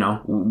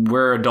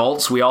 we're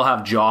adults. We all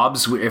have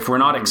jobs. If we're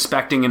not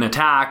expecting an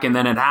attack and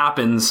then it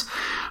happens,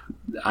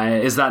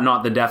 is that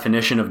not the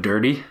definition of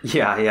dirty?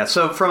 Yeah.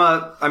 So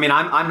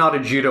I'm not a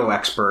judo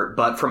expert,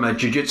 but from a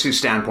jiu-jitsu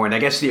standpoint, I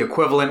guess the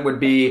equivalent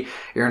would be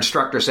your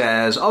instructor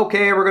says,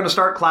 okay, we're going to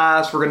start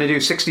class. We're going to do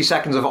 60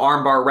 seconds of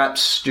armbar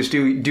reps. Just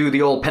do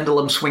the old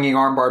pendulum swinging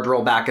armbar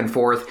drill back and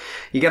forth.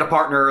 You get a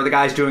partner, the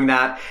guy's doing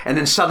that, and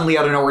then suddenly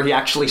out of nowhere, he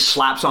actually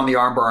slaps on the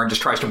armbar and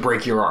just tries to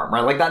break your arm,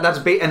 right? Like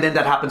and then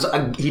that happens.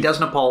 He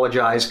doesn't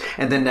apologize,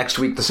 and then next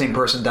week the same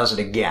person does it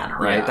again,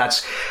 right? Yeah.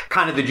 That's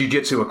kind of the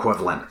jiu-jitsu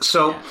equivalent.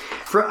 So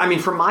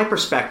From my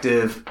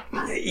perspective,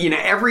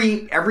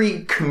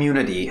 every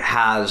community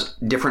has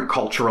different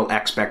cultural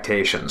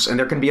expectations, and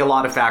there can be a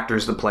lot of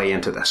factors that play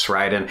into this,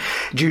 right? And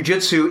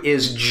jiu-jitsu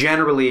is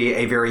generally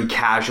a very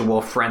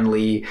casual,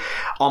 friendly,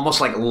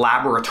 almost like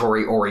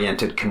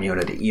laboratory-oriented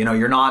community.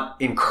 You're not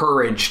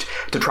encouraged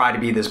to try to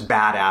be this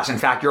badass. In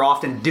fact, you're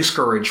often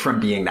discouraged from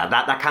being that.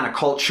 That kind of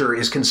culture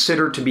is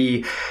considered to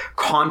be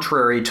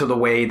contrary to the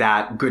way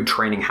that good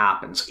training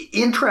happens.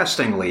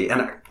 Interestingly,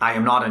 and I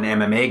am not an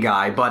MMA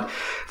guy, but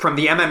from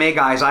the MMA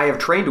guys I have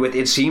trained with,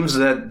 it seems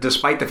that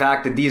despite the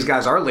fact that these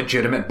guys are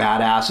legitimate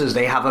badasses,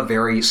 they have a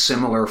very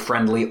similar,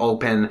 friendly,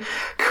 open,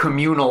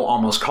 communal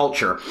almost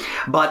culture.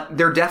 But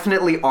there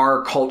definitely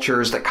are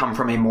cultures that come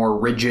from a more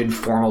rigid,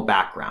 formal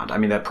background.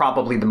 That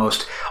probably the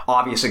most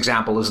obvious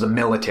example is the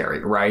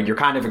military, right? You're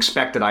kind of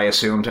expected, I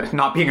assume,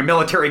 not being a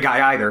military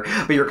guy either,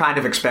 but you're kind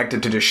of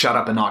expected to just shut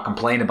up and not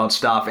complain about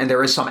stuff. And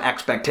there is some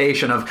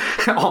expectation of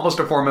almost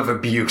a form of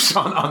abuse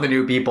on the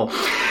new people.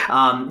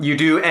 You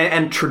do,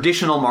 and traditional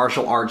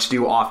martial arts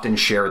do often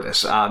share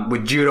this.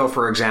 With judo,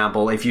 for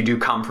example, if you do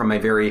come from a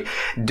very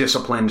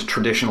disciplined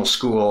traditional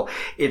school,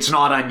 it's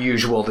not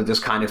unusual that this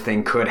kind of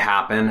thing could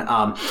happen.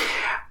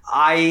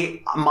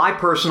 My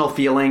personal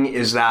feeling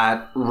is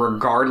that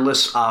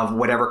regardless of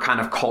whatever kind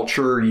of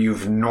culture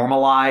you've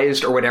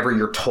normalized or whatever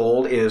you're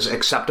told is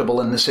acceptable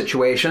in this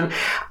situation,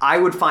 I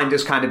would find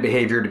this kind of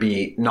behavior to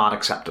be not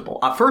acceptable.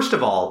 First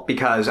of all,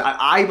 because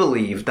I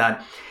believe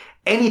that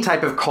any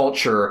type of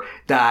culture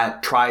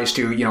that tries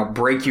to,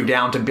 break you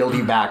down to build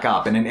you back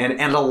up and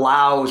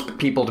allows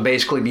people to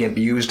basically be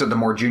abused at the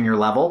more junior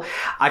level,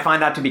 I find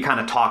that to be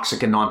kind of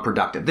toxic and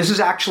non-productive. This is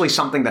actually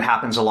something that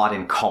happens a lot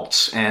in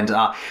cults. And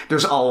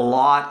there's a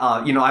lot,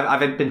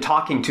 I've been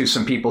talking to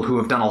some people who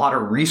have done a lot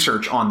of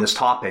research on this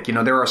topic.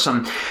 There are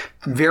some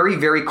very,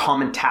 very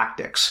common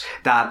tactics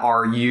that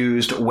are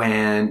used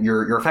when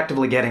you're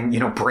effectively getting,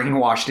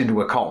 brainwashed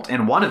into a cult.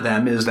 And one of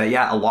them is that,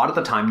 a lot of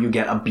the time you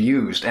get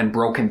abused and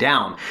broken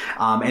down.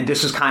 And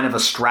this is kind of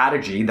a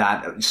strategy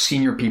that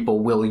senior people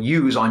will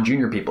use on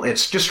junior people.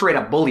 It's just straight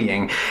up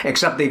bullying,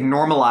 except they've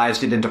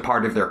normalized it into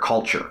part of their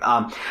culture.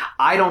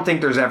 I don't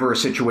think there's ever a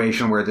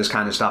situation where this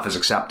kind of stuff is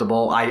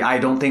acceptable. I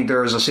don't think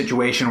there is a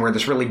situation where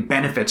this really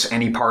benefits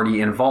any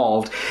party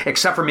involved,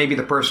 except for maybe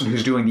the person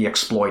who's doing the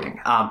exploiting.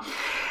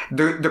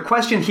 The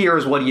question here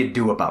is, what do you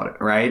do about it,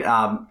 right?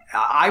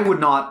 I would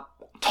not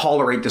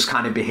tolerate this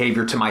kind of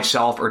behavior to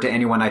myself or to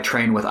anyone I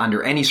train with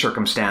under any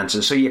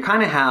circumstances. So you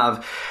kind of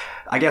have,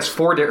 I guess,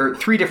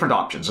 three different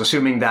options,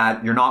 assuming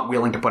that you're not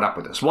willing to put up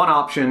with this. One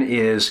option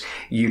is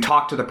you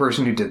talk to the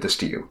person who did this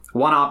to you.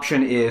 One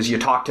option is you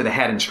talk to the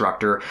head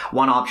instructor.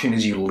 One option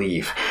is you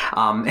leave.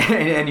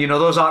 And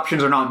those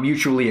options are not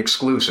mutually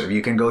exclusive.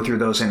 You can go through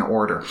those in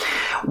order.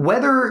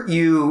 Whether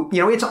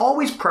it's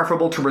always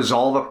preferable to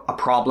resolve a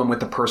problem with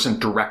the person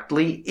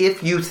directly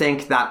if you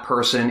think that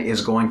person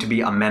is going to be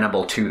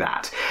amenable to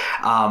that.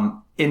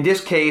 In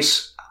this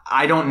case,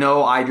 I don't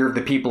know either of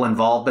the people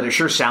involved, but it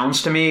sure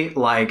sounds to me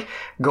like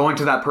going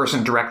to that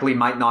person directly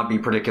might not be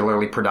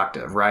particularly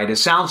productive, right? It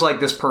sounds like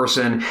this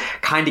person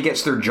kind of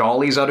gets their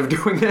jollies out of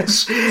doing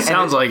this.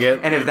 Sounds like it.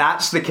 And if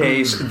that's the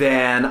case,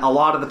 then a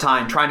lot of the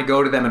time trying to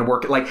go to them and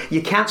work,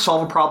 you can't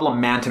solve a problem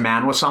man to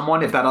man with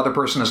someone if that other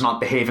person is not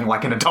behaving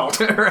like an adult,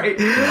 right?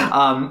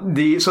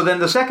 Yeah. So then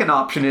the second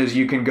option is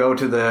you can go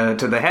to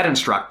the head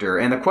instructor.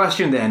 And the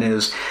question then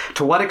is,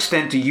 to what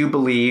extent do you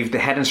believe the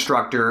head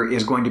instructor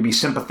is going to be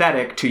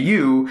sympathetic to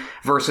you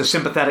versus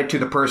sympathetic to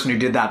the person who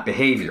did that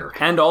behavior?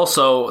 And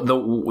also,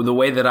 the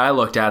way that I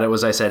looked at it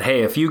was, I said,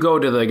 hey, if you go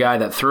to the guy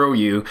that threw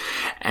you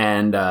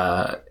and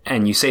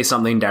you say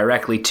something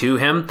directly to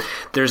him,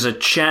 there's a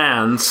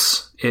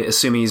chance,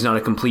 assuming he's not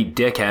a complete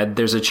dickhead,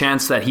 there's a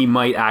chance that he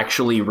might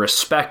actually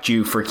respect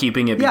you for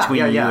keeping it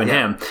between you and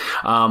him.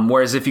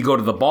 Whereas if you go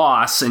to the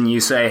boss and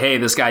you say, hey,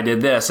 this guy did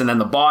this, and then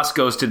the boss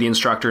goes to the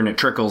instructor and it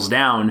trickles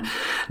down,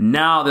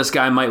 now this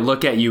guy might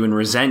look at you and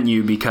resent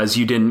you because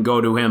you didn't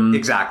go to him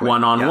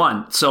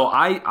one-on-one. So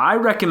I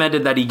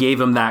recommended that he gave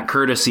him that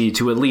courtesy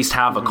to at least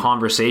have a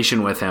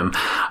conversation with him.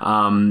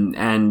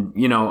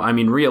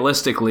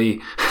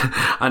 Realistically,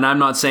 and I'm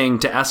not saying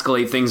to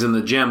escalate things in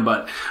the gym,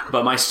 but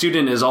my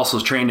student is also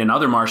trained in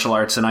other martial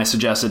arts, and I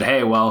suggested,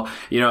 hey, well,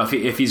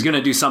 if he's going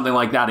to do something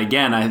like that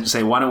again, I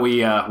say, why don't we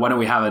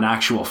have an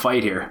actual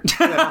fight here?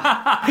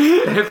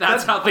 If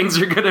that's how things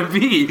are going to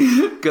be,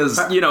 because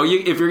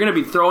if you're going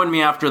to be throwing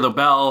me after the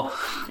bell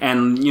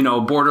and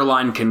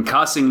borderline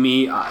concussing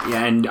me,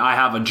 and I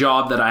have a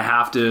job that I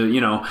have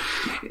to,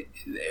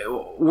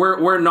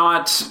 we're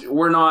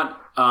not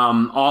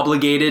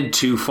obligated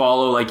to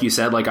follow, like you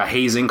said, like a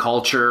hazing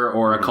culture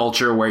or a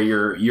culture where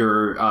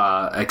you're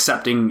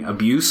accepting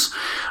abuse.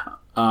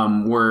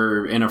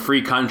 We're in a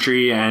free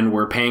country and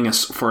we're paying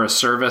for a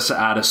service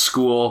at a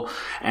school.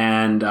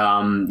 And,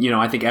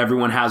 I think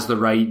everyone has the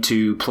right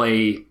to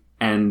play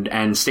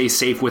and stay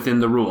safe within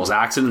the rules.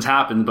 Accidents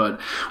happen, but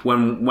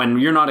when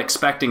you're not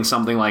expecting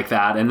something like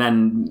that, and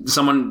then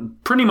someone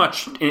pretty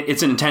much,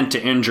 it's intent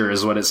to injure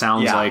is what it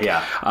sounds like.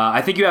 Yeah.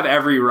 I think you have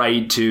every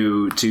right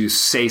to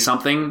say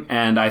something,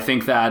 and I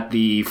think that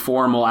the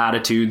formal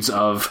attitudes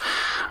of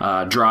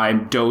dry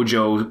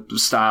dojo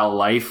style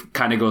life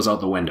kind of goes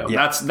out the window.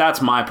 Yeah.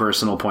 That's my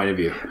personal point of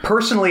view.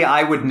 Personally,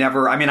 I would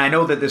never, I mean, I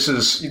know that this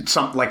is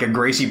something like a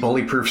Gracie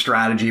bully-proof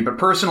strategy, but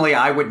personally,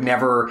 I would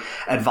never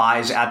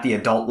advise at the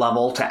adult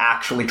level to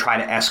actually try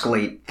to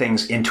escalate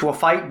things into a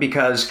fight,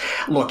 because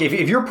look,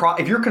 if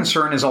your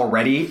concern is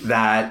already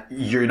that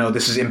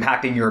this is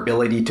impacting your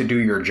ability to do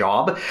your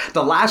job,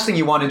 the last thing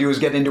you want to do is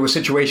get into a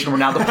situation where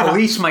now the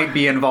police might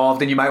be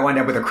involved and you might wind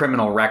up with a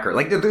criminal record.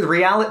 Like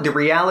the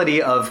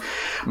reality of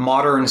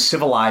modern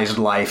civilized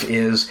life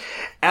is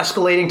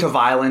escalating to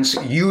violence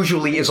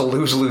usually is a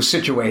lose-lose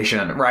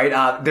situation,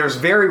 right? There's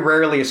very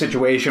rarely a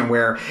situation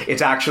where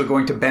it's actually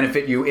going to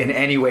benefit you in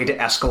any way to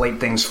escalate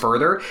things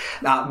further.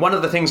 One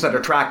of the things that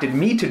attracted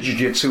me to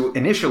jiu-jitsu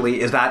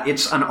initially is that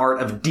it's an art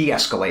of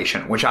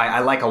de-escalation, which I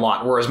like a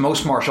lot, whereas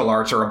most martial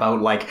arts are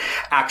about like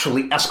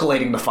actually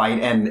escalating the fight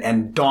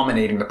and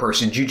dominating the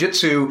person.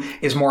 Jiu-jitsu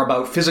is more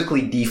about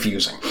physically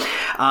defusing.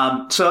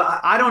 So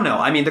I don't know.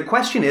 I mean, the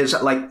question is,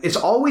 like, it's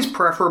always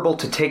preferable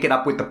to take it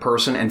up with the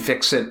person and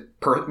fix it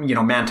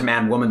man to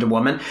man, woman to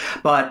woman.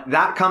 But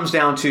that comes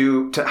down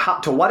to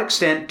what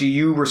extent do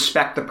you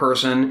respect the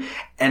person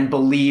and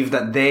believe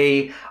that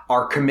they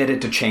are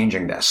committed to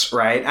changing this,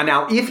 right? And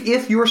now,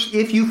 if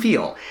you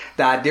feel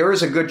that there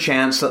is a good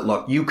chance that,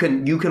 look, you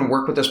can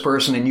work with this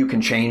person and you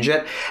can change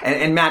it,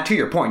 and Matt, to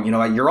your point,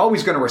 you're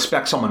always going to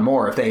respect someone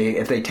more if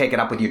they take it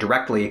up with you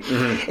directly.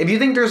 Mm-hmm. If you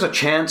think there's a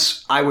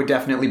chance, I would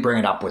definitely bring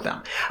it up with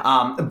them.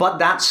 But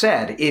that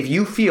said, if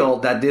you feel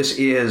that this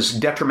is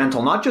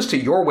detrimental not just to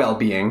your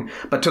well-being,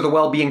 but to the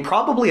well-being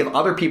probably of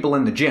other people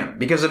in the gym,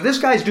 because if this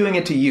guy's doing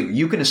it to you,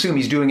 you can assume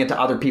he's doing it to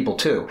other people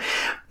too.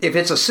 If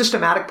it's a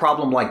systematic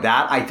problem like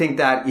that, I think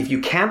that if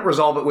you can't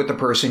resolve it with the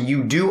person,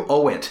 you do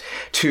owe it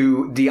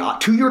to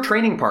your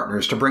training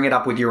partners to bring it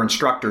up with your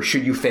instructor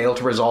should you fail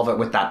to resolve it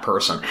with that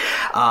person.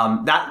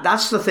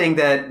 That's the thing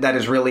that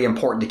is really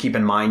important to keep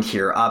in mind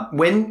here.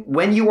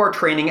 When you are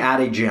training at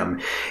a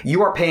gym,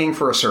 you are paying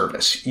for a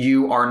service.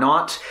 You are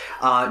not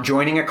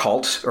joining a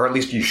cult, or at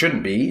least you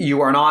shouldn't be.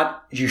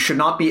 You should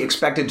not be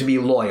expected to be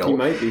loyal. You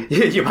might be.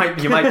 you might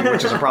be,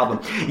 which is a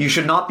problem. You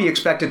should not be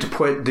expected to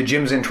put the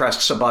gym's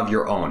interests above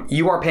your own.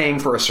 You are paying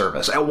for a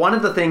service. And one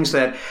of the things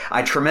that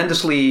I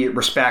tremendously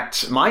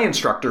respect my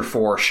instructor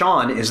for,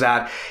 Sean, is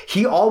that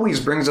he always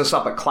brings us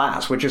up at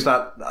class, which is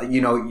that,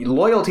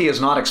 loyalty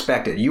is not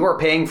expected. You are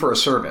paying for a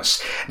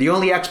service. The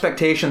only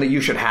expectation that you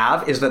should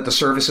have is that the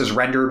service is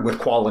rendered with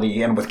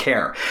quality and with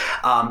care.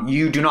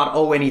 You do not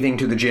owe anything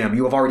to the gym.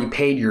 You have already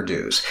paid your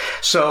dues.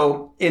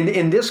 So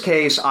in this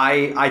case,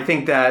 I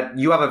think that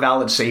you have a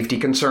valid safety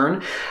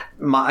concern.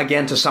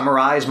 Again, to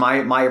summarize,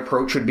 my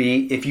approach would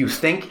be, if you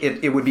think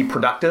it would be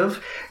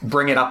productive,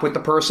 bring it up with the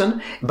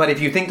person. But if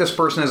you think this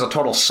person is a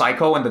total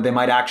psycho and that they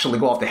might actually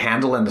go off the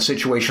handle and the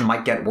situation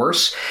might get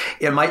worse,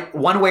 it might,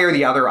 one way or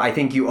the other, I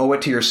think you owe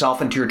it to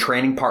yourself and to your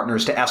training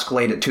partners to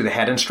escalate it to the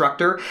head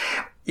instructor.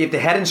 If the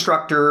head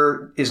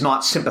instructor is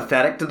not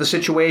sympathetic to the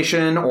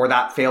situation or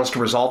that fails to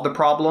resolve the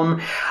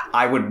problem,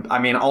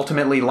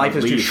 ultimately life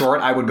is too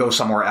short. I would go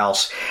somewhere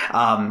else.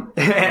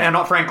 And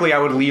frankly, I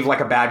would leave like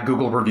a bad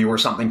Google review or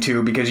something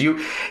too, because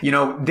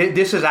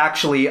this is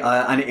actually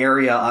an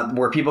area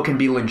where people can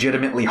be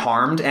legitimately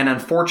harmed. And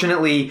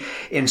unfortunately,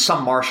 in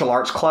some martial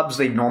arts clubs,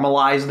 they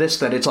normalize this,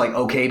 that it's like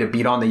okay to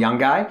beat on the young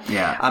guy.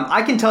 Yeah.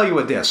 I can tell you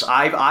with this,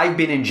 I've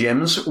been in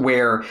gyms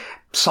where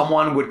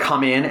someone would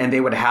come in and they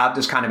would have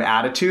this kind of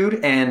attitude,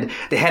 and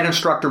the head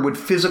instructor would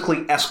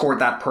physically escort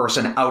that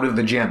person out of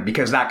the gym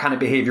because that kind of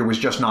behavior was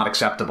just not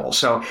acceptable.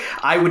 So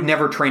I would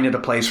never train at a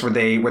place where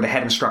the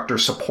head instructor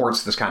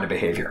supports this kind of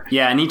behavior.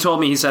 Yeah, and he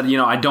told me, he said,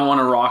 I don't want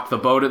to rock the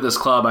boat at this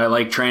club. I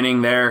like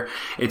training there.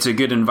 It's a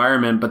good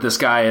environment, but this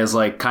guy is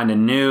like kind of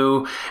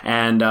new,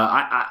 and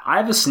I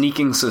have a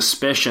sneaking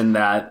suspicion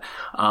that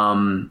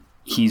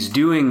he's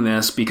doing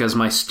this because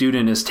my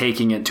student is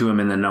taking it to him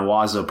in the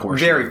Nawaza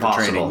portion Very of the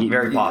possible. training.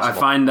 Very possible. I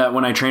find that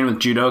when I train with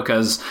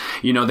judokas,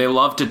 they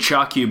love to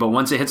chuck you, but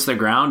once it hits the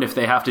ground, if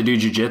they have to do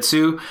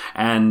jiu-jitsu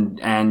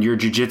and your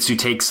jiu-jitsu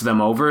takes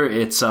them over,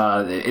 it's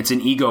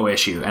an ego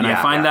issue. And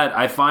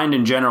I find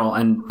in general,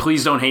 and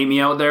please don't hate me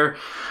out there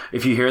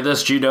if you hear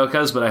this,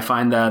 judokas, but I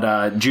find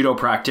that judo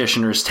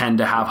practitioners tend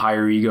to have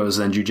higher egos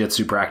than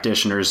jiu-jitsu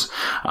practitioners.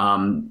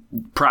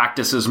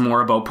 Practice is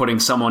more about putting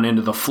someone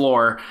into the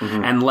floor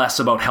and less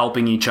about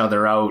helping each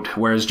other out,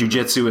 whereas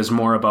jiu-jitsu is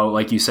more about,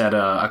 like you said,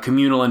 a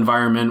communal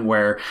environment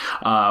where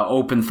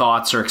open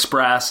thoughts are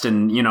expressed,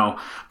 and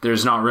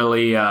there's not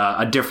really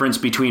a difference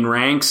between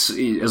ranks.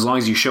 As long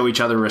as you show each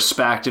other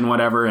respect and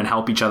whatever and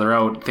help each other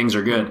out, things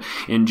are good.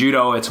 In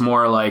judo, it's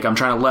more like I'm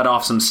trying to let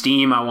off some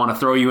steam. I want to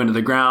throw you into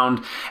the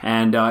ground.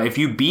 And if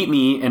you beat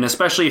me, and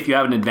especially if you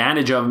have an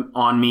advantage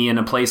on me in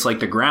a place like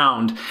the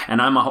ground,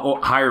 and I'm a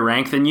higher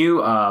rank than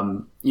you,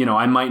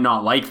 I might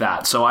not like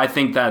that. So I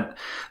think that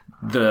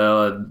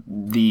the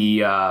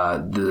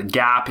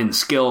gap in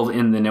skill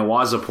in the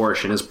Newaza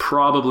portion is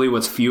probably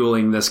what's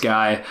fueling this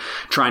guy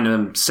trying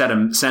to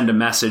send a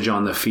message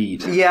on the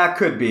feet. Yeah, it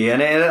could be.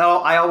 And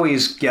I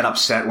always get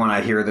upset when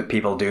I hear that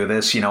people do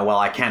this. Well,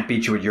 I can't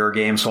beat you at your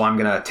game, so I'm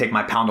going to take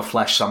my pound of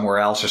flesh somewhere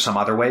else or some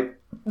other way.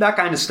 That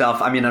kind of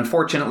stuff. I mean,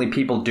 unfortunately,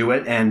 people do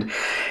it, and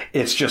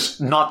it's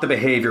just not the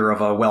behavior of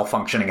a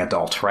well-functioning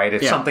adult, right?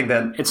 It's something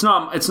that it's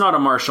not a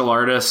martial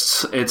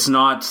artist. It's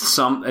not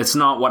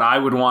what I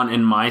would want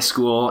in my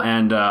school,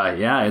 and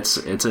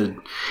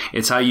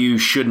it's how you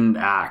shouldn't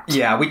act.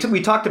 Yeah,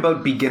 we talked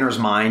about beginner's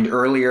mind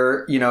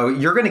earlier.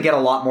 You're going to get a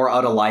lot more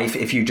out of life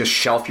if you just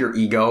shelf your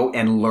ego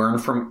and learn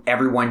from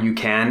everyone you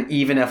can,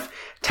 even if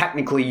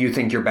technically you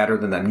think you're better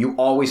than them. You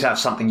always have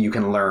something you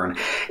can learn.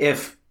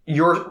 If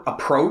your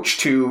approach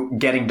to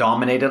getting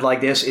dominated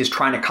like this is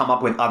trying to come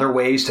up with other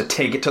ways to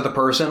take it to the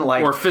person,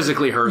 or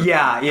physically hurt.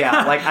 Yeah.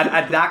 Like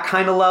at that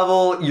kind of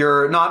level,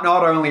 you're not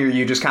only are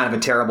you just kind of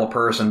a terrible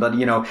person, but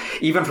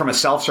even from a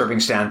self-serving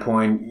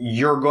standpoint,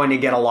 you're going to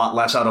get a lot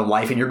less out of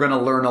life, and you're going to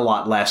learn a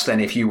lot less than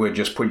if you would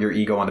just put your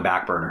ego on the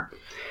back burner.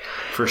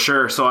 For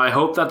sure. So I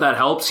hope that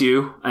helps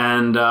you,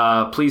 and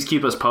please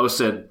keep us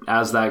posted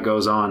as that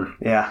goes on.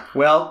 Yeah.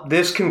 Well,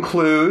 this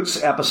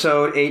concludes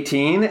episode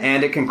 18,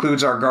 and it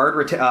concludes our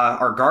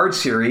guard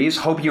series.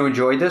 Hope you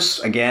enjoyed this.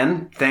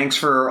 Again, thanks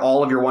for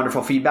all of your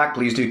wonderful feedback.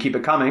 Please do keep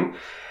it coming.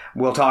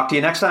 We'll talk to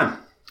you next time.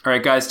 All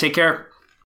right, guys. Take care.